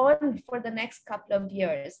on for the next couple of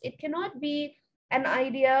years. It cannot be an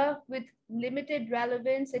idea with limited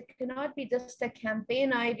relevance. It cannot be just a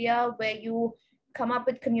campaign idea where you come up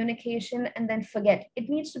with communication and then forget. It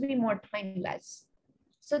needs to be more timeless.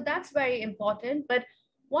 So that's very important. But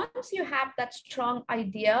once you have that strong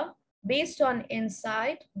idea based on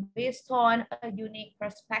insight, based on a unique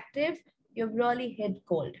perspective, you've really hit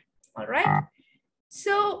gold. All right.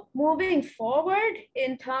 So moving forward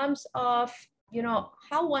in terms of,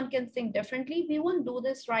 how one can think differently, we won't do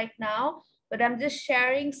this right now, but I'm just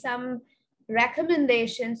sharing some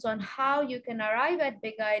recommendations on how you can arrive at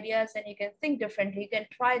big ideas and you can think differently. You can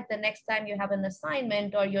try it the next time you have an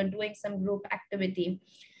assignment or you're doing some group activity.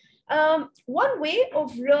 One way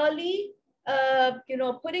of really,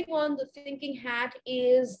 putting on the thinking hat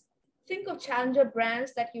is think of challenger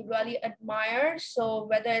brands that you really admire. So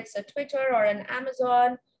whether it's a Twitter or an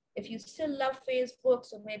Amazon, if you still love Facebook,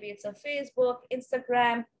 so maybe it's a Facebook,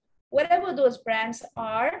 Instagram, whatever those brands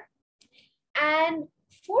are, and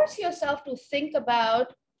force yourself to think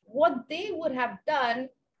about what they would have done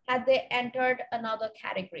had they entered another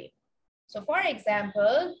category. So for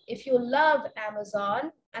example, if you love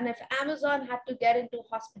Amazon, and if Amazon had to get into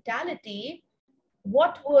hospitality,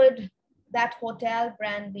 what would that hotel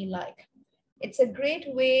brand be like? It's a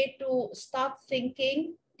great way to start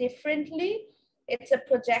thinking differently. It's a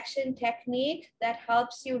projection technique that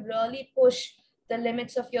helps you really push the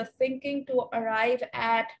limits of your thinking to arrive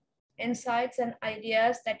at insights and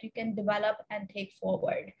ideas that you can develop and take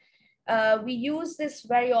forward. We use this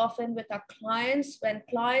very often with our clients when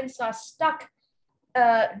clients are stuck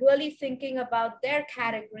really thinking about their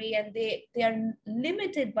category and they are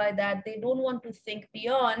limited by that. They don't want to think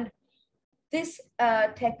beyond. This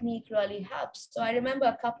technique really helps. So I remember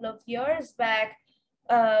a couple of years back,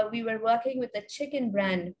 we were working with a chicken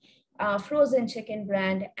brand, frozen chicken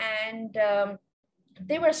brand, and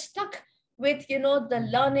they were stuck with the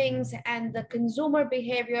learnings and the consumer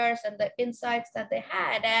behaviors and the insights that they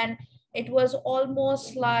had, and it was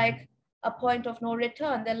almost like a point of no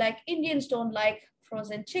return. They're like, Indians don't like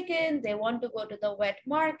frozen chicken. They want to go to the wet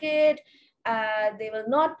market. They will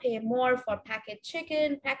not pay more for packaged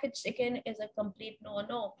chicken. Packaged chicken is a complete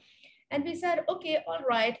no-no. And we said, okay, all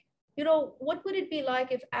right, what would it be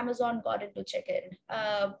like if Amazon got into chicken?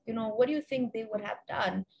 What do you think they would have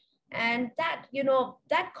done? And that,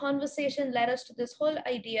 that conversation led us to this whole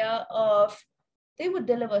idea of they would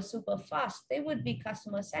deliver super fast. They would be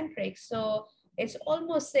customer centric. So it's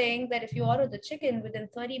almost saying that if you order the chicken within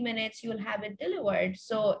 30 minutes, you'll have it delivered.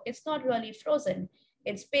 So it's not really frozen.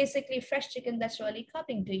 It's basically fresh chicken that's really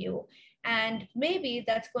coming to you. And maybe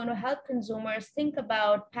that's going to help consumers think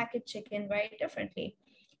about packaged chicken very differently.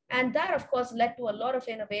 And that, of course, led to a lot of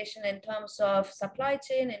innovation in terms of supply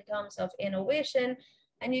chain, in terms of innovation.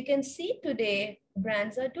 And you can see today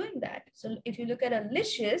brands are doing that. So if you look at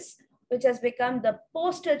Alicious, which has become the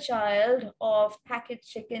poster child of packaged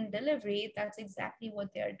chicken delivery, that's exactly what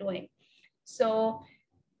they're doing. So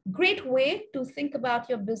great way to think about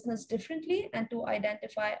your business differently and to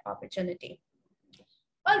identify opportunity.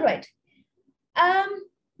 All right.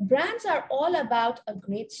 Brands are all about a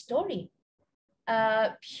great story.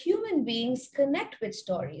 Human beings connect with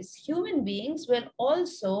stories. Human beings will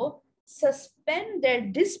also suspend their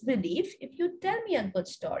disbelief if you tell me a good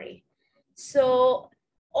story. So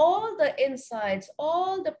all the insights,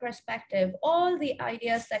 all the perspective, all the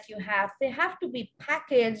ideas that you have, they have to be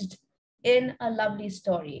packaged in a lovely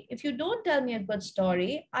story. If you don't tell me a good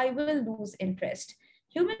story, I will lose interest.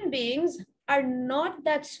 Human beings are not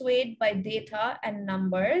that swayed by data and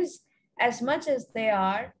numbers as much as they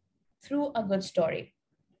are through a good story.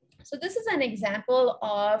 So this is an example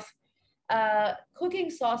of cooking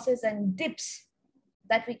sauces and dips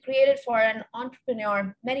that we created for an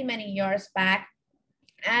entrepreneur many, many years back.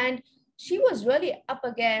 And she was really up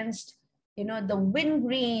against, you know, the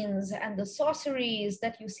Wingreens and the sorceries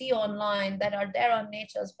that you see online that are there on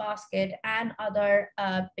Nature's Basket and other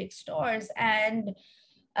big stores. And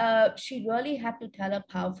she really had to tell a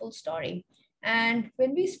powerful story. And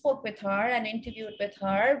when we spoke with her and interviewed with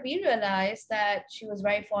her, we realized that she was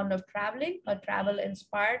very fond of traveling. Her travel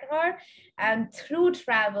inspired her. And through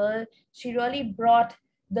travel, she really brought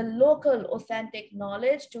the local authentic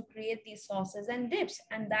knowledge to create these sauces and dips.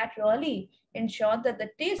 And that really ensured that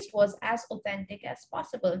the taste was as authentic as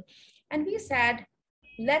possible. And we said,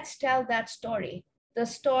 let's tell that story, the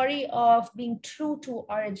story of being true to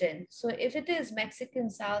origin. So if it is Mexican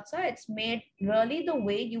salsa, it's made really the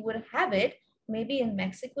way you would have it, maybe in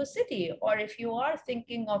Mexico City. Or if you are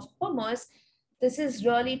thinking of hummus, this is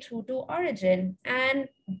really true to origin. And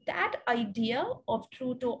that idea of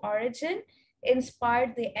true to origin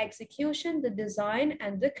inspired the execution, the design,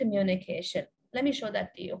 and the communication. Let me show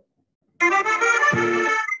that to you.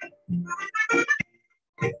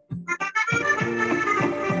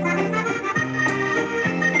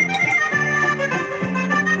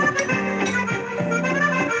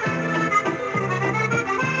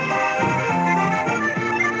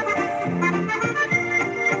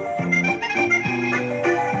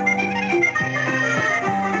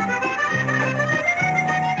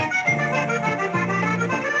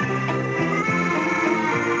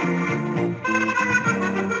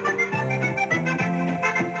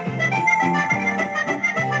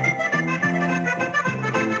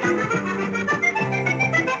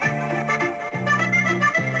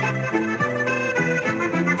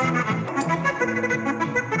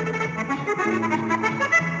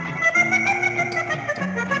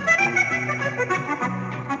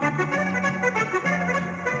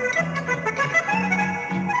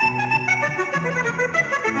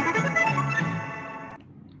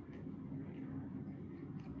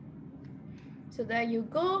 So there you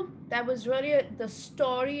go. That was really the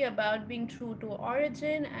story about being true to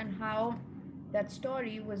origin and how that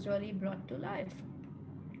story was really brought to life.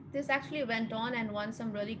 This actually went on and won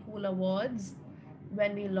some really cool awards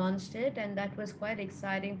when we launched it, and that was quite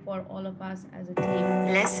exciting for all of us as a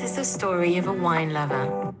team. Less is the story of a wine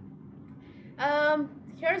lover.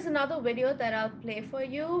 Here's another video that I'll play for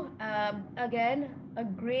you. Again, a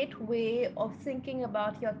great way of thinking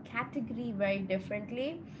about your category very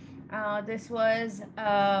differently. This was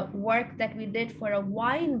work that we did for a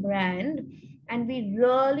wine brand, and we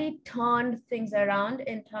really turned things around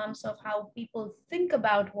in terms of how people think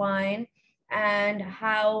about wine and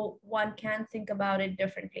how one can think about it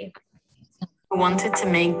differently. Wanted to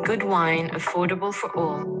make good wine affordable for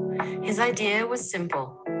all. His idea was simple: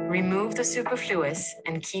 remove the superfluous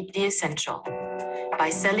and keep the essential. By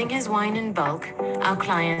selling his wine in bulk, our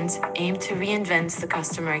client aimed to reinvent the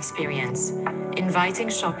customer experience, inviting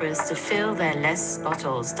shoppers to fill their less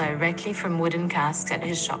bottles directly from wooden casks at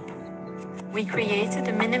his shop. We created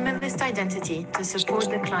a minimalist identity to support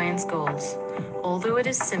the client's goals. Although it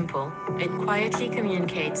is simple, it quietly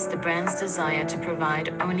communicates the brand's desire to provide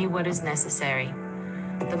only what is necessary.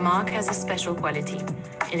 The mark has a special quality.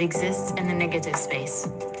 It exists in the negative space.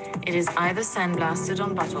 It is either sandblasted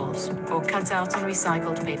on bottles or cut out on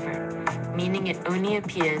recycled paper, meaning it only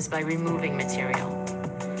appears by removing material.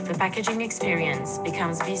 The packaging experience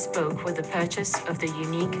becomes bespoke with the purchase of the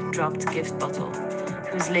unique dropped gift bottle,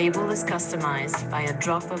 whose label is customized by a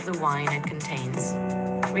drop of the wine it contains.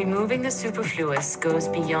 Removing the superfluous goes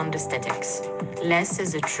beyond aesthetics. Less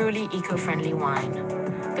is a truly eco-friendly wine.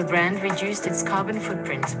 The brand reduced its carbon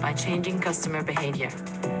footprint by changing customer behavior.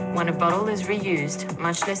 When a bottle is reused,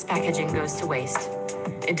 much less packaging goes to waste.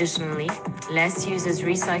 Additionally, Less uses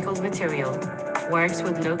recycled material, works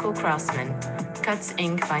with local craftsmen, cuts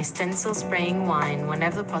ink by stencil spraying wine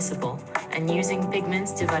whenever possible, and using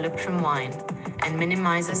pigments developed from wine, and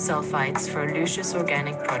minimizes sulfites for a luscious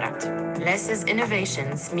organic product. Less's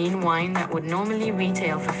innovations mean wine that would normally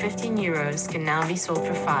retail for 15 euros can now be sold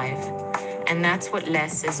for 5. And that's what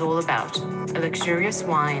Less is all about, a luxurious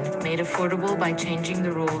wine made affordable by changing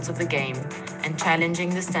the rules of the game and challenging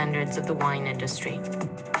the standards of the wine industry.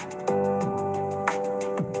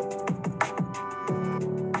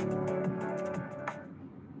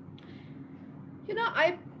 You know,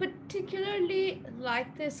 I particularly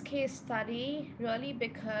like this case study really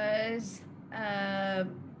because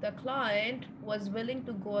the client was willing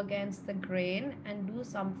to go against the grain and do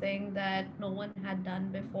something that no one had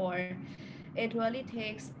done before. It really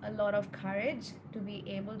takes a lot of courage to be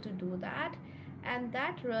able to do that. And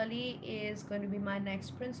that really is going to be my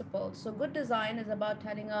next principle. So, good design is about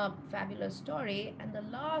telling a fabulous story. And the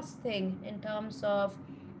last thing in terms of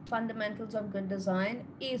fundamentals of good design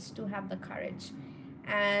is to have the courage.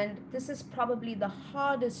 And this is probably the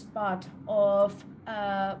hardest part of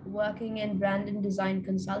working in brand and design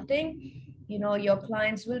consulting. You know, your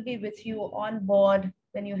clients will be with you on board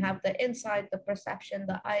when you have the insight, the perception,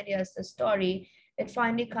 the ideas, the story. It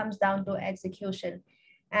finally comes down to execution.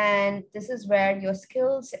 And this is where your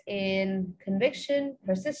skills in conviction,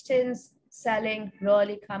 persistence, selling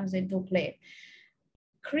really comes into play.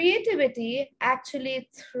 Creativity actually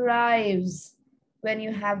thrives when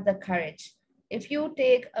you have the courage. If you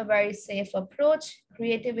take a very safe approach,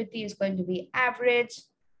 creativity is going to be average,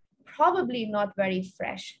 probably not very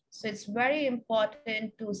fresh. So it's very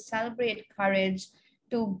important to celebrate courage,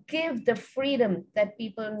 to give the freedom that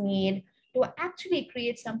people need to actually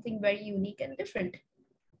create something very unique and different.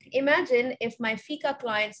 Imagine if my Fika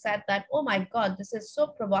client said that, oh my God, this is so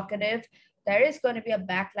provocative. There is going to be a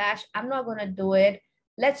backlash. I'm not going to do it.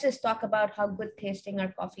 Let's just talk about how good tasting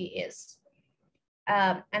our coffee is.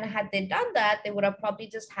 And had they done that, they would have probably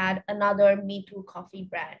just had another Me Too coffee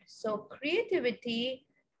brand. So creativity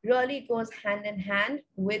really goes hand in hand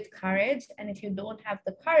with courage. And if you don't have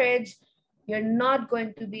the courage, you're not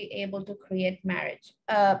going to be able to create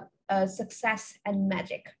success and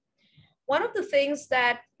magic. One of the things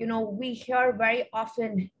that we hear very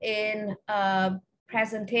often in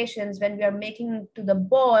presentations when we are making to the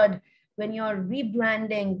board, when you're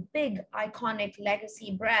rebranding big iconic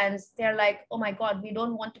legacy brands, they're like, oh my God, we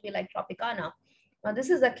don't want to be like Tropicana. Now, this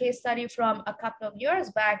is a case study from a couple of years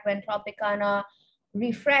back when Tropicana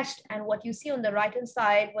refreshed, and what you see on the right hand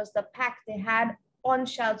side was the pack they had on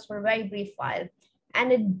shelves for a very brief while,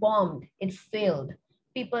 and it bombed, it failed.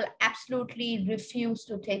 People absolutely refused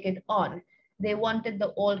to take it on. They wanted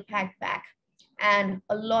the old pack back. And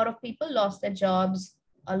a lot of people lost their jobs.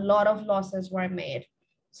 A lot of losses were made.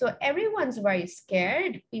 So everyone's very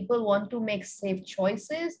scared. People want to make safe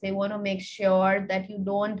choices. They want to make sure that you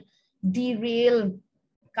don't derail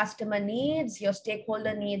customer needs, your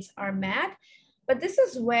stakeholder needs are met. But this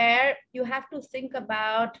is where you have to think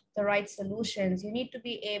about the right solutions. You need to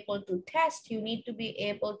be able to test. You need to be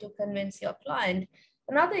able to convince your client.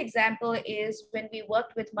 Another example is when we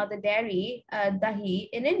worked with Mother Dairy Dahi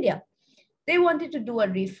in India. They wanted to do a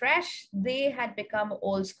refresh. They had become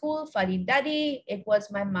old school, fuddy duddy. It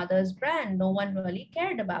was my mother's brand. No one really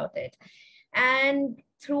cared about it. And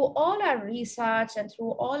through all our research and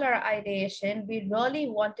through all our ideation, we really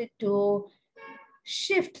wanted to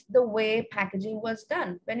shift the way packaging was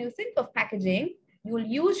done. When you think of packaging, you'll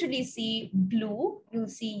usually see blue, you'll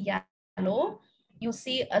see yellow, you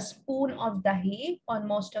see a spoon of dahi on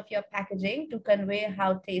most of your packaging to convey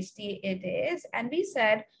how tasty it is. And we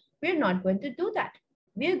said, we're not going to do that.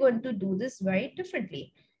 We're going to do this very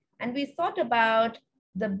differently. And we thought about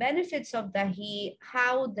the benefits of dahi,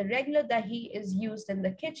 how the regular dahi is used in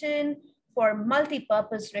the kitchen for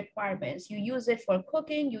multi-purpose requirements. You use it for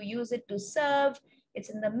cooking, you use it to serve. It's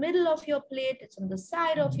in the middle of your plate, it's on the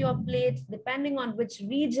side of your plate, depending on which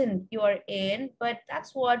region you're in. But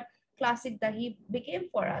that's what classic dahi became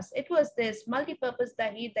for us. It was this multi-purpose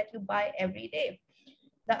dahi that you buy every day.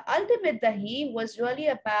 The ultimate dahi was really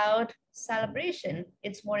about celebration.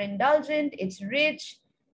 It's more indulgent, it's rich,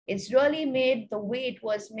 it's really made the way it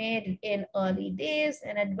was made in early days.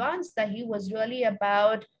 And advanced dahi was really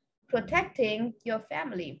about protecting your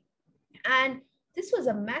family. And this was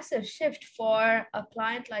a massive shift for a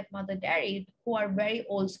client like Mother Dairy, who are very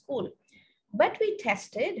old school. But we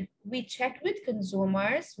tested, we checked with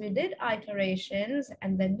consumers, we did iterations,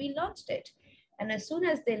 and then we launched it. And as soon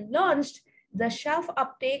as they launched, the shelf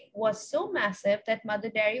uptake was so massive that Mother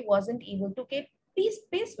Dairy wasn't able to keep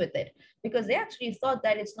pace with it, because they actually thought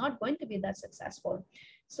that it's not going to be that successful.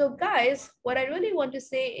 So guys, what I really want to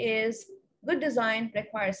say is good design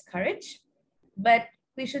requires courage, but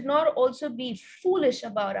we should not also be foolish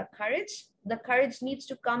about our courage. The courage needs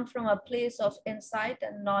to come from a place of insight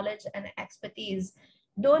and knowledge and expertise.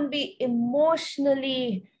 Don't be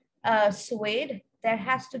emotionally swayed. There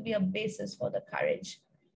has to be a basis for the courage.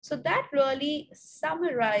 So that really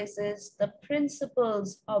summarizes the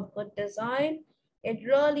principles of good design. It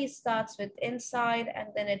really starts with insight, and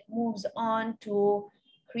then it moves on to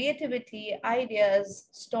creativity, ideas,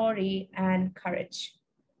 story, and courage.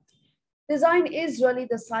 Design is really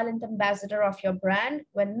the silent ambassador of your brand.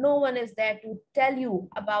 When no one is there to tell you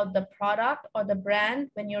about the product or the brand,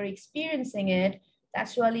 when you're experiencing it,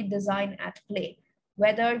 that's really design at play.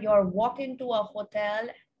 Whether you're walking to a hotel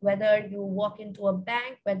whether you walk into a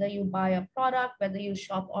bank, whether you buy a product, whether you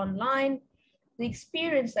shop online, the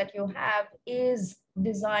experience that you have is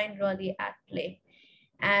design really at play.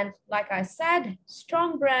 And like I said,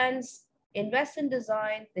 strong brands invest in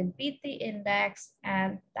design, they beat the index,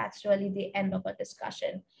 and that's really the end of our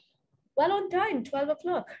discussion. Well on time, 12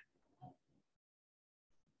 o'clock.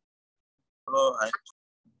 Hello,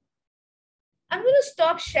 I'm going to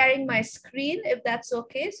stop sharing my screen if that's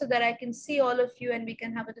okay, so that I can see all of you and we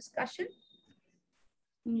can have a discussion.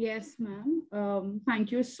 Yes, ma'am.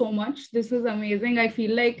 Thank you so much. This was amazing. I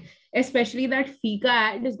feel like especially that Fika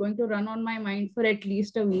ad is going to run on my mind for at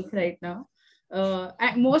least a week right now.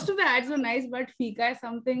 Most of the ads were nice, but Fika is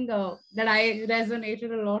something that I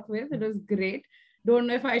resonated a lot with. It was great. Don't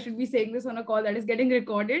know if I should be saying this on a call that is getting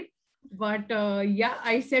recorded, but yeah,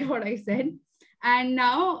 I said what I said. And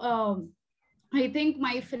now I think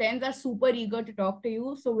my friends are super eager to talk to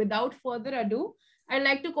you. So without further ado, I'd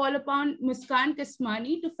like to call upon Muskan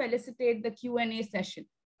Kismani to felicitate the Q&A session.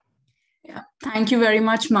 Yeah, thank you very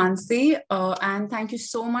much, Mansi. And thank you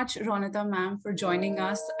so much, Ronita ma'am, for joining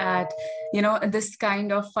us at, this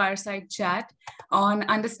kind of fireside chat on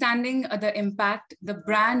understanding the impact the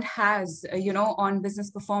brand has, on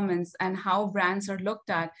business performance and how brands are looked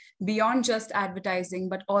at beyond just advertising,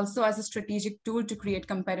 but also as a strategic tool to create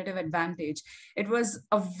competitive advantage. It was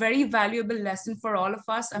a very valuable lesson for all of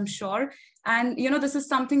us, I'm sure. And, this is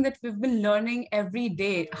something that we've been learning every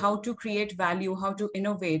day, how to create value, how to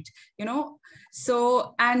innovate,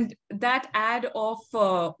 So, and that ad of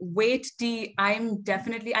wait tea,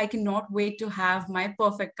 I cannot wait to have my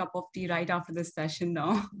perfect cup of tea right after this session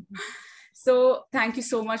now. So thank you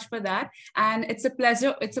so much for that. And it's a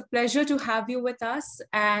pleasure to have you with us.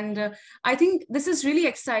 And I think this is really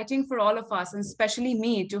exciting for all of us, and especially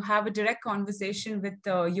me, to have a direct conversation with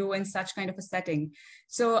you in such kind of a setting.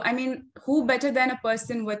 So, I mean, who better than a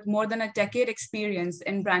person with more than a decade experience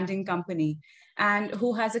in branding company and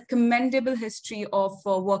who has a commendable history of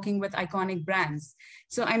working with iconic brands.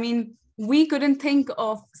 So, I mean, we couldn't think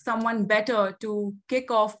of someone better to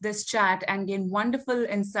kick off this chat and gain wonderful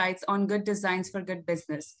insights on good designs for good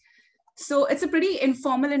business. So it's a pretty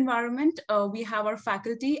informal environment. We have our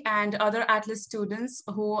faculty and other Atlas students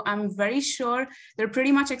who I'm very sure they're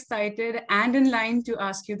pretty much excited and in line to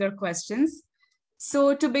ask you their questions.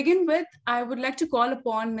 So to begin with, I would like to call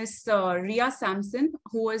upon Ms. Ria Sampson,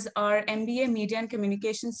 who is our MBA Media and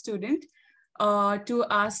Communication student, to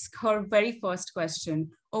ask her very first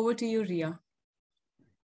question. Over to you, Ria.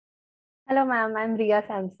 Hello, ma'am. I'm Ria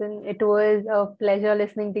Sampson. It was a pleasure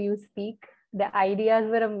listening to you speak. The ideas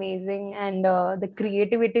were amazing and the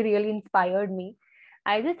creativity really inspired me.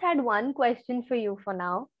 I just had one question for you for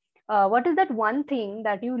now. What is that one thing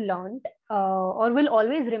that you learned or will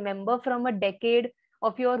always remember from a decade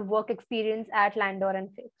of your work experience at Landor and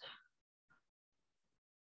Fitch?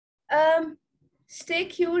 Stay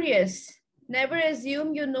curious. Never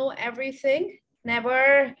assume you know everything.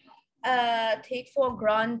 Never take for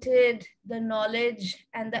granted the knowledge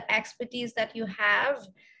and the expertise that you have.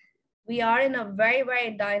 We are in a very,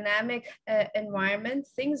 very dynamic environment.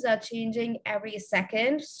 Things are changing every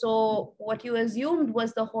second. So what you assumed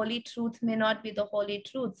was the holy truth may not be the holy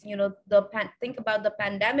truth. Think about the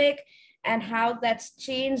pandemic and how that's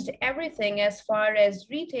changed everything as far as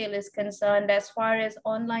retail is concerned, as far as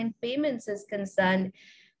online payments is concerned.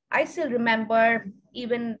 I still remember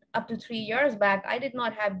even up to 3 years back, I did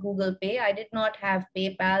not have Google Pay. I did not have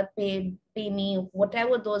PayPal, PayMe,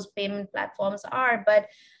 whatever those payment platforms are, but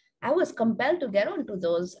I was compelled to get onto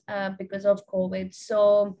those because of COVID.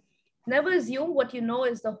 So never assume what you know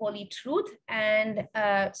is the holy truth, and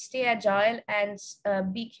stay agile and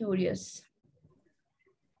be curious.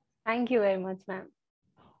 Thank you very much, ma'am.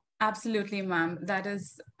 Absolutely, ma'am. That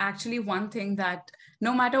is actually one thing that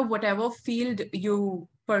no matter whatever field you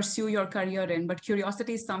pursue your career in, but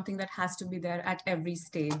curiosity is something that has to be there at every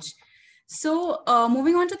stage. So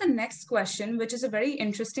moving on to the next question, which is a very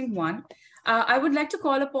interesting one. I would like to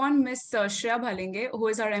call upon Ms. Shreya Bhalinge, who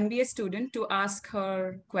is our MBA student, to ask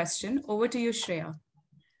her question. Over to you, Shreya.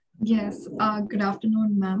 Yes, good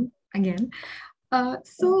afternoon, ma'am, again.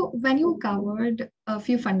 So when you covered a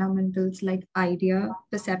few fundamentals like idea,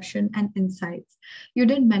 perception, and insights, you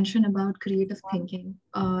did mention about creative thinking,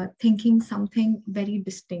 thinking something very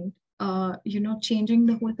distinct, changing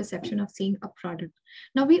the whole perception of seeing a product.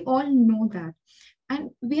 Now, we all know that. And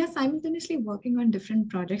we are simultaneously working on different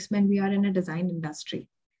projects when we are in a design industry.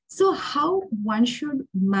 So how one should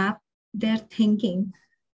map their thinking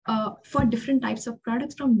for different types of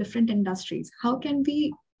products from different industries? How can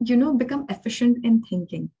we become efficient in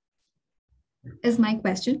thinking is my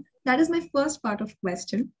question. That is my first part of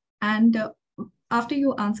question. And after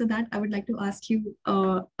you answer that, I would like to ask you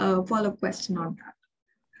a follow-up question on that.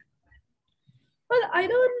 Well,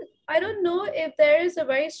 I don't know if there is a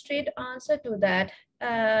very straight answer to that.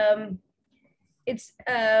 It's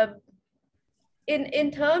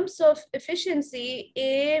in terms of efficiency,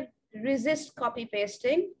 resist copy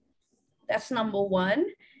pasting. That's number one.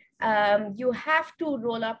 You have to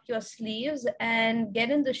roll up your sleeves and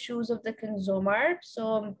get in the shoes of the consumer.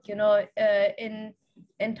 So, you know,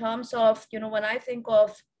 in terms of, you know, when I think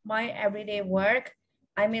of my everyday work,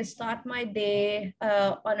 I may start my day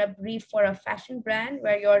on a brief for a fashion brand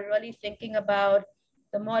where you're really thinking about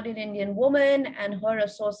the modern Indian woman and her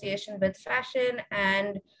association with fashion.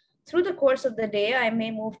 And through the course of the day, I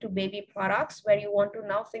may move to baby products where you want to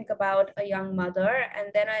now think about a young mother. And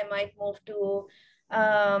then I might move to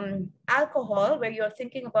alcohol where you're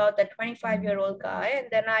thinking about the 25-year-old guy. And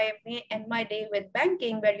then I may end my day with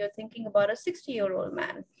banking where you're thinking about a 60-year-old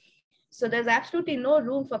man. So there's absolutely no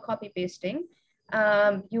room for copy pasting.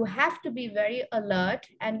 You have to be very alert,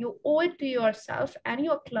 and you owe it to yourself and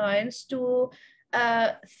your clients to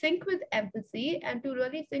think with empathy and to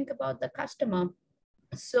really think about the customer.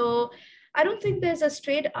 So I don't think there's a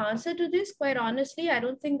straight answer to this, quite honestly. I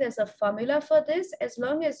don't think there's a formula for this, as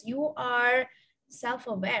long as you are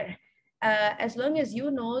self-aware, as long as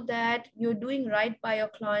you know that you're doing right by your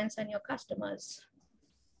clients and your customers.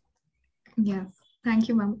 Yes, thank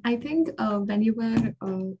you, ma'am. I think when you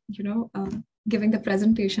were, giving the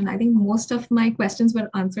presentation, I think most of my questions were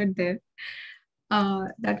answered there.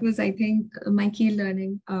 That was, I think, my key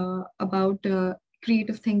learning about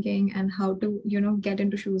creative thinking and how to, get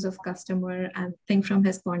into shoes of customer and think from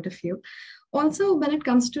his point of view. Also, when it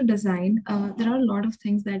comes to design, there are a lot of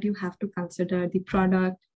things that you have to consider: the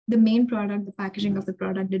product, the main product, the packaging of the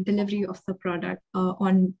product, the delivery of the product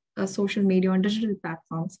on social media, on digital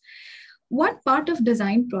platforms. What part of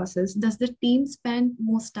design process does the team spend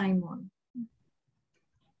most time on?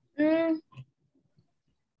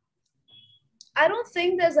 I don't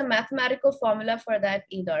think there's a mathematical formula for that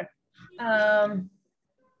either.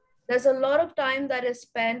 There's a lot of time that is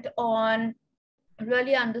spent on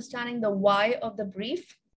really understanding the why of the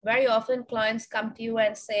brief. Very often clients come to you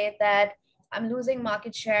and say that I'm losing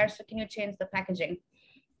market share, so can you change the packaging?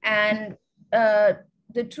 And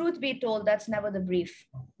the truth be told, that's never the brief.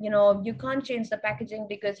 You can't change the packaging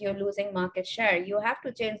because you're losing market share. You have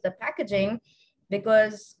to change the packaging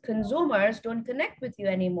because consumers don't connect with you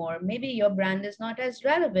anymore. Maybe your brand is not as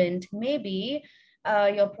relevant. Maybe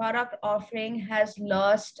your product offering has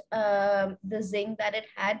lost the zing that it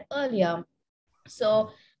had earlier.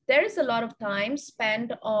 So there is a lot of time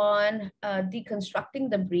spent on deconstructing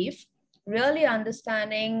the brief, really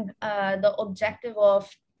understanding the objective of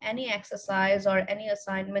any exercise or any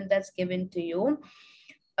assignment that's given to you.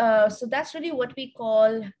 So that's really what we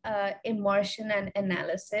call immersion and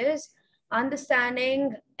analysis,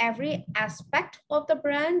 understanding every aspect of the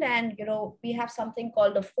brand. And we have something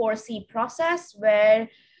called the 4C process, where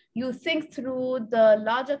you think through the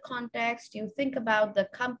larger context, you think about the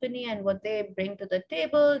company and what they bring to the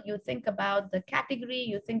table, you think about the category,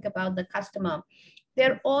 you think about the customer.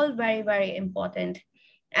 They're all very, very important.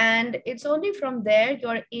 And it's only from there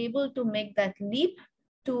you're able to make that leap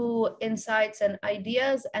to insights and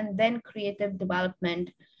ideas and then creative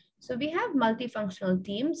development. So we have multifunctional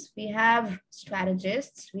teams, we have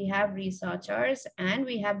strategists, we have researchers, and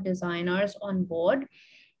we have designers on board.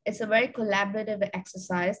 It's a very collaborative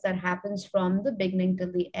exercise that happens from the beginning to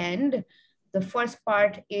the end. The first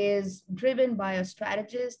part is driven by a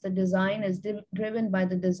strategist, the design is driven by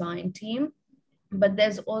the design team, but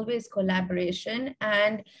there's always collaboration,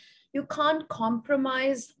 and you can't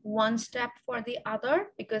compromise one step for the other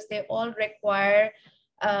because they all require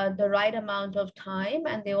the right amount of time,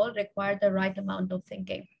 and they all require the right amount of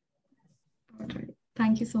thinking. All right.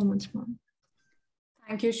 Thank you so much, ma'am.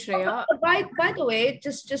 Thank you, Shreya. By the way,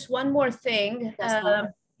 just one more thing, yes,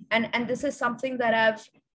 and this is something that I've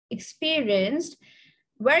experienced.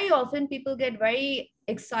 Very often people get very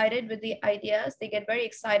excited with the ideas. They get very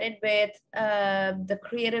excited with the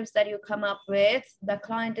creatives that you come up with. The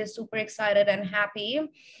client is super excited and happy.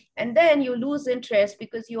 And then you lose interest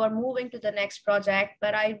because you are moving to the next project.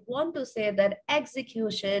 But I want to say that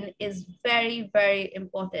execution is very, very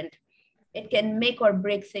important. It can make or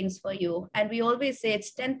break things for you. And we always say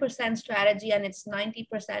it's 10% strategy and it's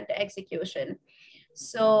 90% execution.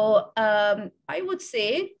 So I would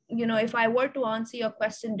say, if I were to answer your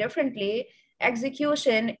question differently,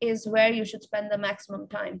 execution is where you should spend the maximum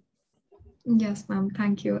time. Yes, ma'am.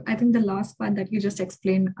 Thank you. I think the last part that you just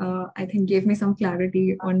explained, I think gave me some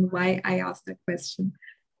clarity on why I asked that question.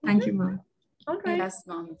 Thank you, ma'am. All right. Yes,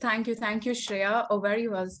 ma'am. Thank you. Thank you, Shreya. Oh, very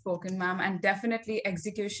well spoken, ma'am. And definitely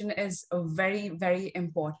execution is very, very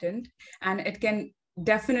important, and it can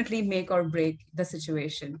definitely make or break the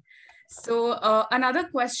situation. So another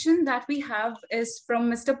question that we have is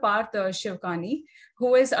from Mr. Parth Shivkani,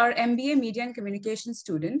 who is our MBA Media and Communication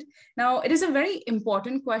student. Now, it is a very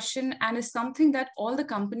important question and is something that all the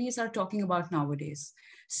companies are talking about nowadays.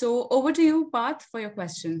 So over to you, Parth, for your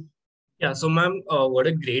question. Yeah, so ma'am, what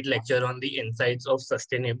a great lecture on the insights of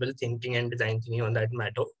sustainable thinking and design thinking on that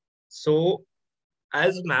matter. So,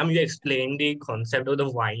 as ma'am, you explained the concept of the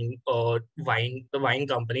wine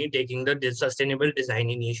company taking the sustainable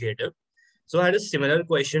design initiative. So, I had a similar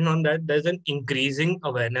question on that. There's an increasing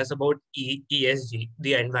awareness about ESG,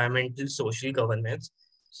 the environmental social governance.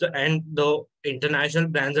 So, and the international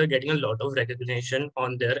brands are getting a lot of recognition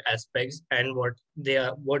on their aspects and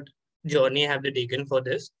what journey have they taken for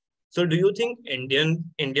this. So do you think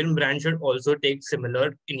Indian brands should also take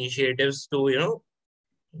similar initiatives to,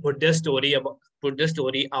 put their story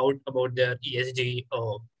out about their ESG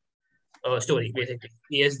story, basically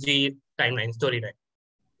ESG timeline storyline?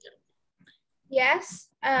 Yes,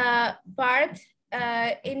 Parth,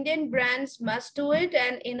 Indian brands must do it,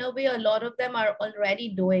 and in a way, a lot of them are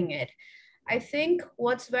already doing it. I think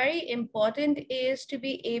what's very important is to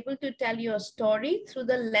be able to tell your story through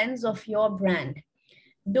the lens of your brand.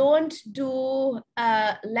 Don't do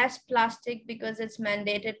less plastic because it's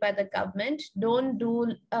mandated by the government. Don't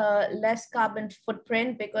do less carbon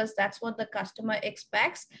footprint because that's what the customer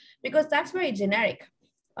expects, because that's very generic.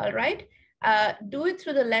 All right. Do it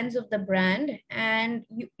through the lens of the brand, and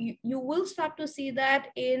you will start to see that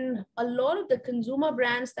in a lot of the consumer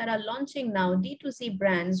brands that are launching now, D2C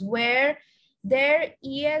brands, where their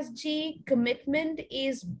ESG commitment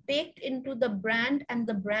is baked into the brand and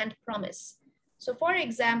the brand promise. So for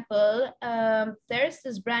example, there's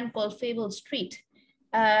this brand called Fable Street.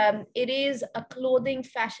 It is a clothing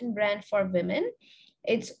fashion brand for women.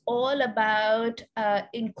 It's all about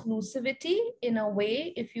inclusivity in a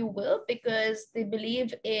way, if you will, because they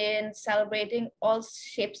believe in celebrating all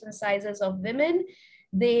shapes and sizes of women.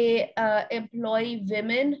 They employ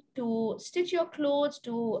women to stitch your clothes,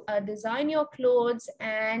 to design your clothes,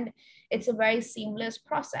 and it's a very seamless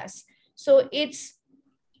process. So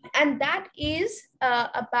and that is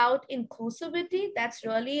about inclusivity. That's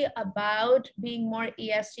really about being more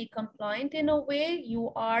ESG compliant in a way.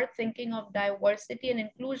 You are thinking of diversity and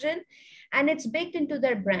inclusion, and it's baked into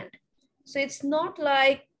their brand. So it's not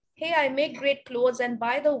like, hey, I make great clothes, and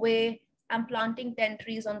by the way, I'm planting 10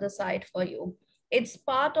 trees on the side for you. It's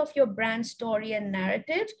part of your brand story and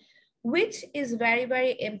narrative, which is very,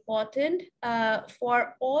 very important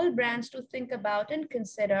for all brands to think about and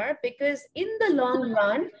consider, because in the long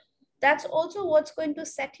run, that's also what's going to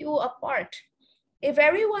set you apart. If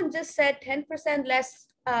everyone just said 10% less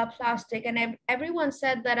plastic and everyone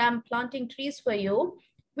said that I'm planting trees for you,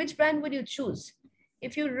 which brand would you choose?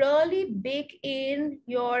 If you really bake in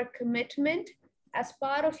your commitment as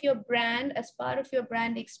part of your brand, as part of your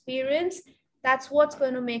brand experience, that's what's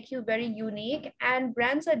going to make you very unique. And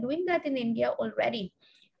brands are doing that in India already.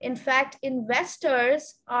 In fact,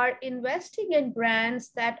 investors are investing in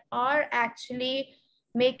brands that are actually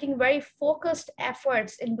making very focused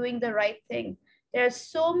efforts in doing the right thing. There are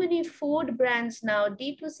so many food brands now,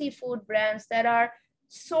 D2C food brands, that are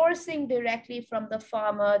sourcing directly from the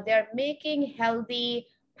farmer. They're making healthy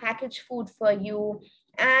packaged food for you,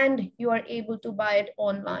 and you are able to buy it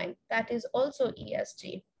online. That is also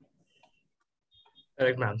ESG.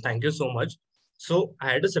 Correct, ma'am. Thank you so much. So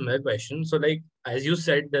I had a similar question. So like, as you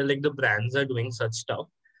said, that like the brands are doing such stuff.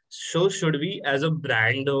 So should we as a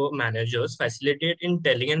brand managers facilitate in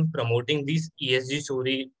telling and promoting these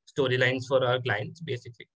ESG storylines for our clients,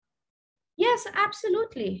 basically? Yes,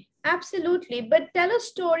 absolutely. Absolutely. But tell a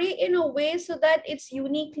story in a way so that it's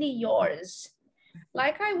uniquely yours.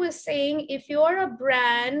 Like I was saying, if you're a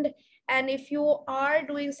brand and if you are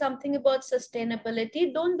doing something about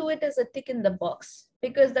sustainability, don't do it as a tick in the box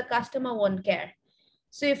because the customer won't care.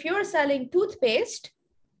 So if you're selling toothpaste,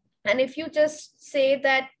 and if you just say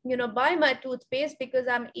that, buy my toothpaste because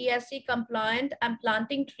I'm ESG compliant, I'm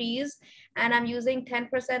planting trees, and I'm using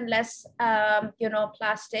 10% less,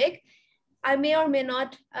 plastic, I may or may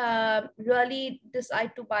not really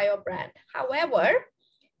decide to buy your brand. However,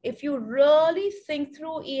 if you really think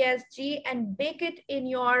through ESG and bake it in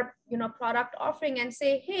your product offering and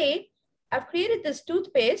say, hey, I've created this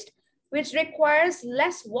toothpaste which requires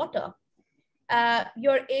less water.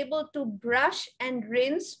 You're able to brush and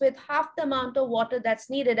rinse with half the amount of water that's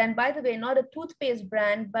needed. And by the way, not a toothpaste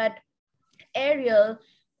brand, but Ariel,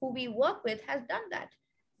 who we work with, has done that.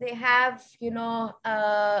 They have,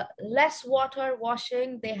 less water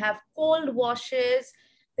washing. They have cold washes.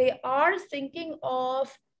 They are thinking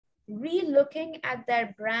of re-looking at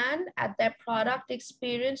their brand, at their product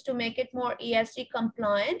experience to make it more ESG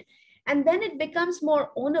compliant. And then it becomes more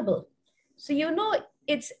ownable. So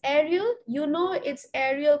it's Ariel, it's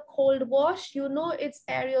Ariel cold wash, it's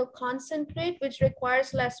Ariel concentrate, which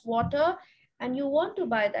requires less water, and you want to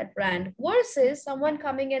buy that brand versus someone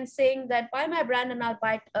coming and saying that buy my brand and I'll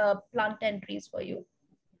buy plant 10 trees for you.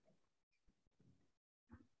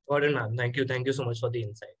 Got it, ma'am. Thank you. Thank you so much for the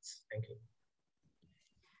insights. Thank you.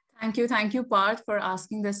 Thank you, Parth, for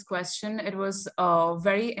asking this question. It was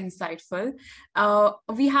very insightful.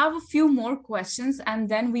 We have a few more questions, and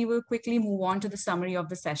then we will quickly move on to the summary of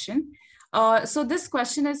the session. So this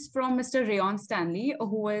question is from Mr. Rayon Stanley,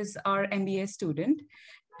 who is our MBA student.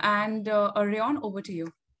 And Rayon, over to you.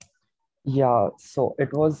 Yeah, so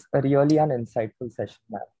it was really an insightful session,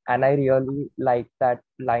 ma'am. And I really like that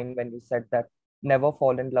line when you said that never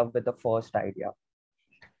fall in love with the first idea.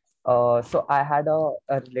 So I had a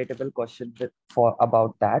relatable question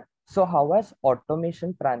about that. So how has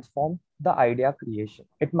automation transformed the idea creation?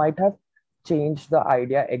 It might have changed the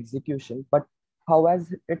idea execution, but how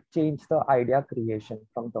has it changed the idea creation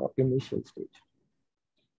from the initial stage?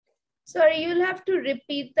 Sorry, you'll have to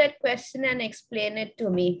repeat that question and explain it to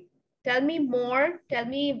me. Tell me more. Tell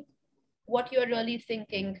me what you're really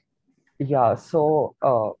thinking. Yeah, so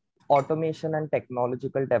automation and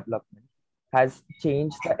technological development has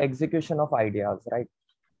changed the execution of ideas, right?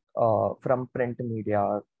 From print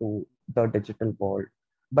media to the digital world.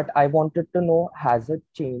 But I wanted to know, has it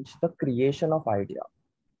changed the creation of idea?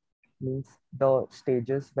 Means the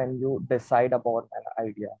stages when you decide about an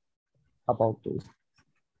idea, about those.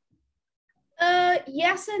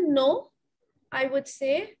 Yes and no, I would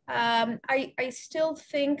say. I still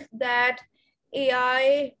think that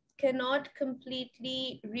AI cannot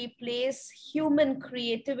completely replace human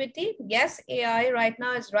creativity. Yes, AI right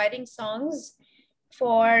now is writing songs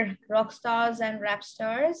for rock stars and rap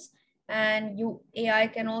stars, and AI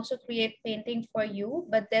can also create painting for you,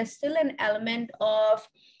 but there's still an element of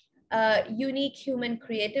unique human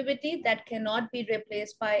creativity that cannot be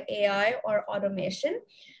replaced by AI or automation.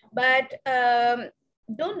 But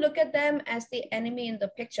don't look at them as the enemy in the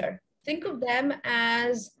picture. Think of them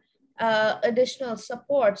as additional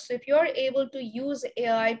support. So if you're able to use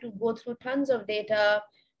AI to go through tons of data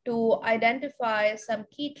to identify some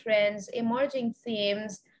key trends, emerging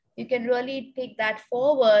themes, you can really take that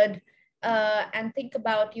forward and think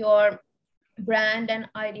about your brand and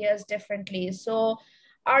ideas differently. So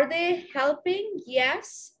are they helping?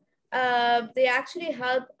 Yes. They actually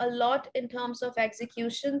help a lot in terms of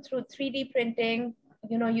execution through 3D printing.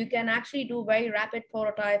 You can actually do very rapid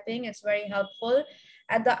prototyping. It's very helpful.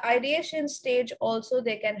 At the ideation stage also,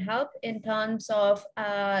 they can help in terms of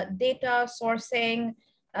data sourcing,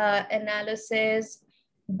 analysis.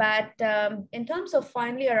 But in terms of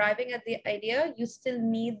finally arriving at the idea, you still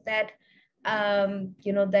need that,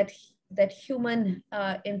 that human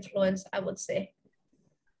influence, I would say.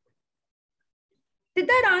 Did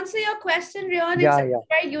that answer your question, Rion? Yeah, it's a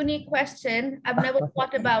very unique question. I've never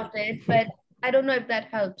thought about it, but I don't know if that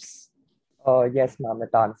helps. Yes, ma'am,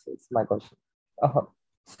 it answers my question.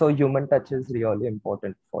 So human touch is really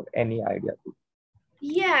important for any idea.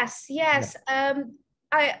 Yes. Yeah.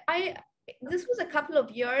 This was a couple of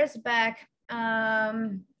years back,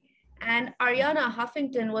 and Ariana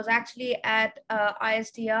Huffington was actually at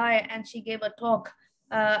ISDI, and she gave a talk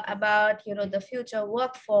about the future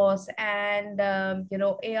workforce and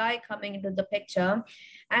AI coming into the picture.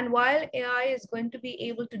 And while AI is going to be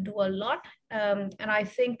able to do a lot, and I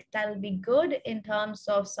think that'll be good in terms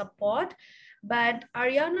of support, but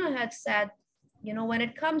Ariana had said, when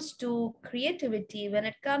it comes to creativity, when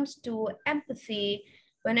it comes to empathy,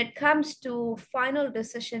 when it comes to final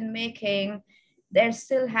decision making, there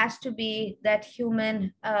still has to be that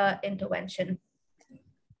human intervention.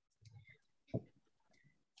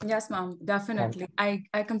 Yes, ma'am, definitely.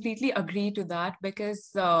 I completely agree to that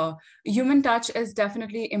because human touch is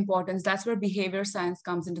definitely important. That's where behavior science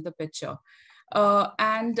comes into the picture.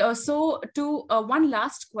 So to one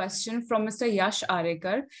last question from Mr. Yash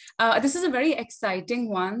Arekar. This is a very exciting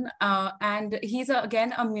one. And he's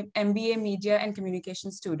again an MBA Media and Communication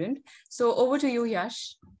student. So over to you,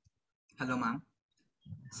 Yash. Hello, ma'am.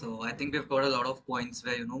 So I think we've got a lot of points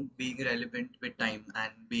where, being relevant with time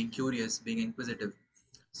and being curious, being inquisitive.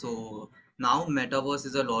 So now Metaverse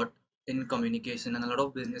is a lot in communication and a lot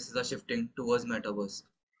of businesses are shifting towards Metaverse.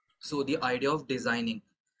 So the idea of designing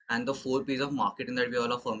and the 4 P's of marketing that we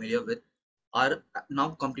all are familiar with are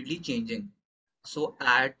now completely changing. So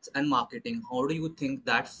ads and marketing, how do you think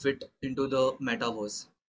that fit into the metaverse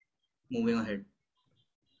moving ahead?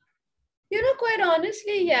 Quite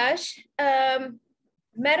honestly, Yash,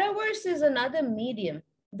 Metaverse is another medium.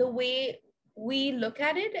 The way we look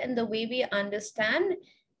at it and the way we understand,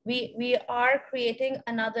 we are creating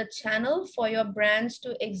another channel for your brands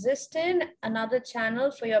to exist in, another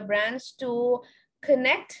channel for your brands to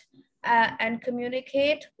connect and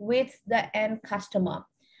communicate with the end customer.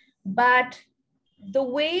 But the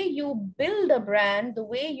way you build a brand, the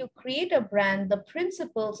way you create a brand, the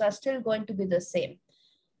principles are still going to be the same.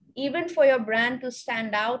 Even for your brand to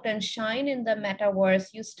stand out and shine in the metaverse,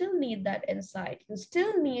 you still need that insight. You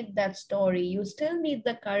still need that story. You still need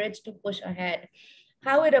the courage to push ahead.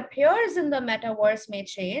 How it appears in the metaverse may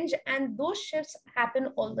change, and those shifts happen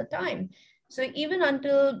all the time. So even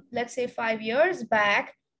until, let's say, 5 years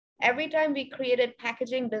back, every time we created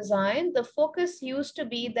packaging design, the focus used to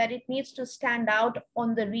be that it needs to stand out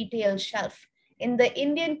on the retail shelf. In the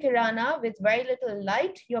Indian kirana, with very little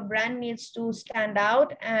light, your brand needs to stand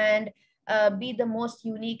out and be the most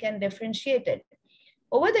unique and differentiated.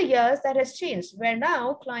 Over the years, that has changed, where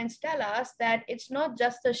now clients tell us that it's not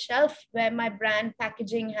just the shelf where my brand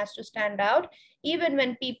packaging has to stand out. Even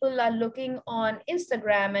when people are looking on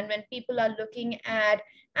Instagram and when people are looking at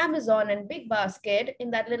Amazon and Big Basket, in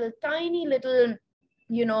that little tiny little,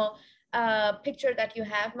 picture that you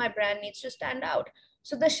have, my brand needs to stand out.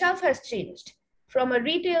 So the shelf has changed. From a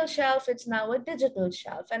retail shelf, it's now a digital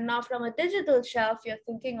shelf. And now from a digital shelf, you're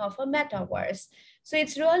thinking of a metaverse. So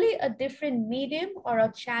it's really a different medium or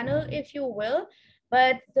a channel, if you will,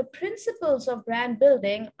 but the principles of brand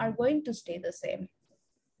building are going to stay the same.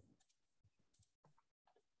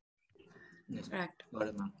 Yes, Correct. got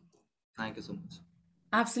it, ma'am. Thank you so much.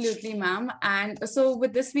 Absolutely, ma'am. And so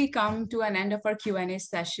with this, we come to an end of our Q&A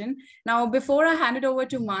session. Now, before I hand it over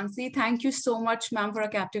to Mansi, thank you so much, ma'am, for a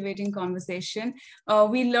captivating conversation.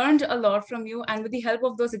 We learned a lot from you, and with the help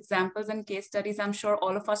of those examples and case studies, I'm sure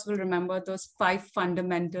all of us will remember those 5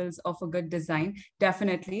 fundamentals of a good design,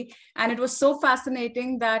 definitely. And it was so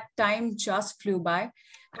fascinating that time just flew by.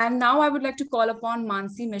 And now I would like to call upon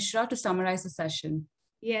Mansi Mishra to summarize the session.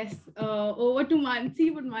 Yes, over to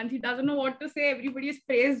Mansi, but Mansi doesn't know what to say. Everybody has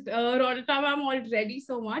praised Ronita ma'am already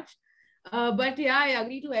so much. But yeah, I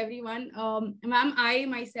agree to everyone. Ma'am, I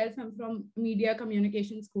myself am from media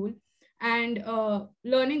communication school, and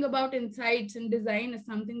learning about insights and design is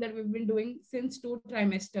something that we've been doing since 2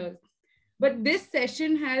 trimesters. But this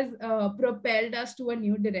session has propelled us to a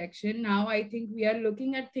new direction. Now I think we are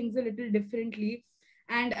looking at things a little differently.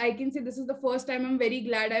 And I can say this is the first time I'm very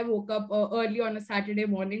glad I woke up early on a Saturday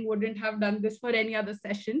morning. Wouldn't have done this for any other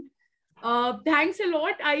session. Thanks a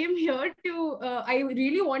lot. I am here to, I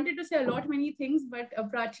really wanted to say a lot, many things, but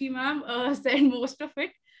Prachi ma'am said most of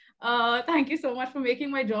it. Thank you so much for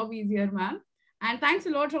making my job easier, ma'am. And thanks a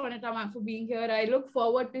lot, Ronita ma'am, for being here. I look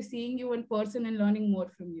forward to seeing you in person and learning more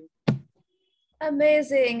from you.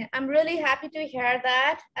 Amazing. I'm really happy to hear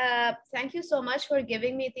that. Thank you so much for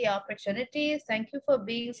giving me the opportunity. Thank you for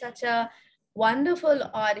being such a wonderful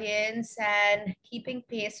audience and keeping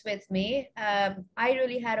pace with me. I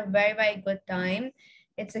really had a very, very good time.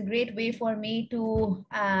 It's a great way for me to,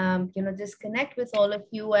 just connect with all of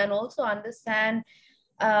you and also understand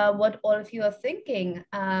what all of you are thinking.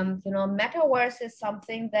 Metaverse is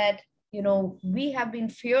something that, we have been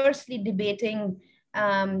fiercely debating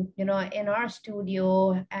in our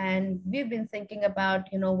studio, and we've been thinking about,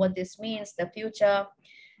 what this means, the future.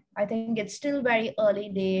 I think it's still very early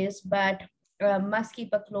days, but must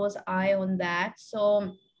keep a close eye on that.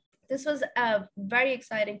 So this was very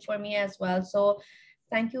exciting for me as well. So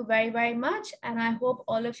thank you very, very much. And I hope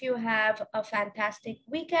all of you have a fantastic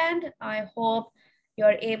weekend. I hope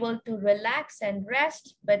you're able to relax and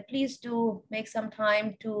rest, but please do make some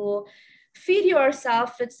time to feed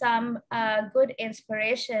yourself with some good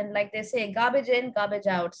inspiration. Like they say, garbage in, garbage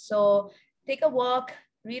out. So take a walk,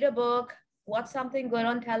 read a book, watch something good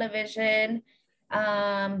on television,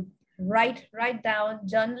 write down.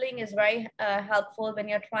 Journaling is very helpful when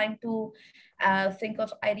you're trying to think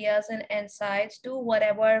of ideas and insights. Do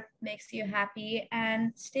whatever makes you happy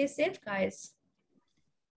and stay safe, guys.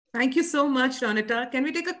 Thank you so much, Ronita. Can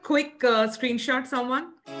we take a quick screenshot,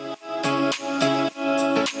 someone?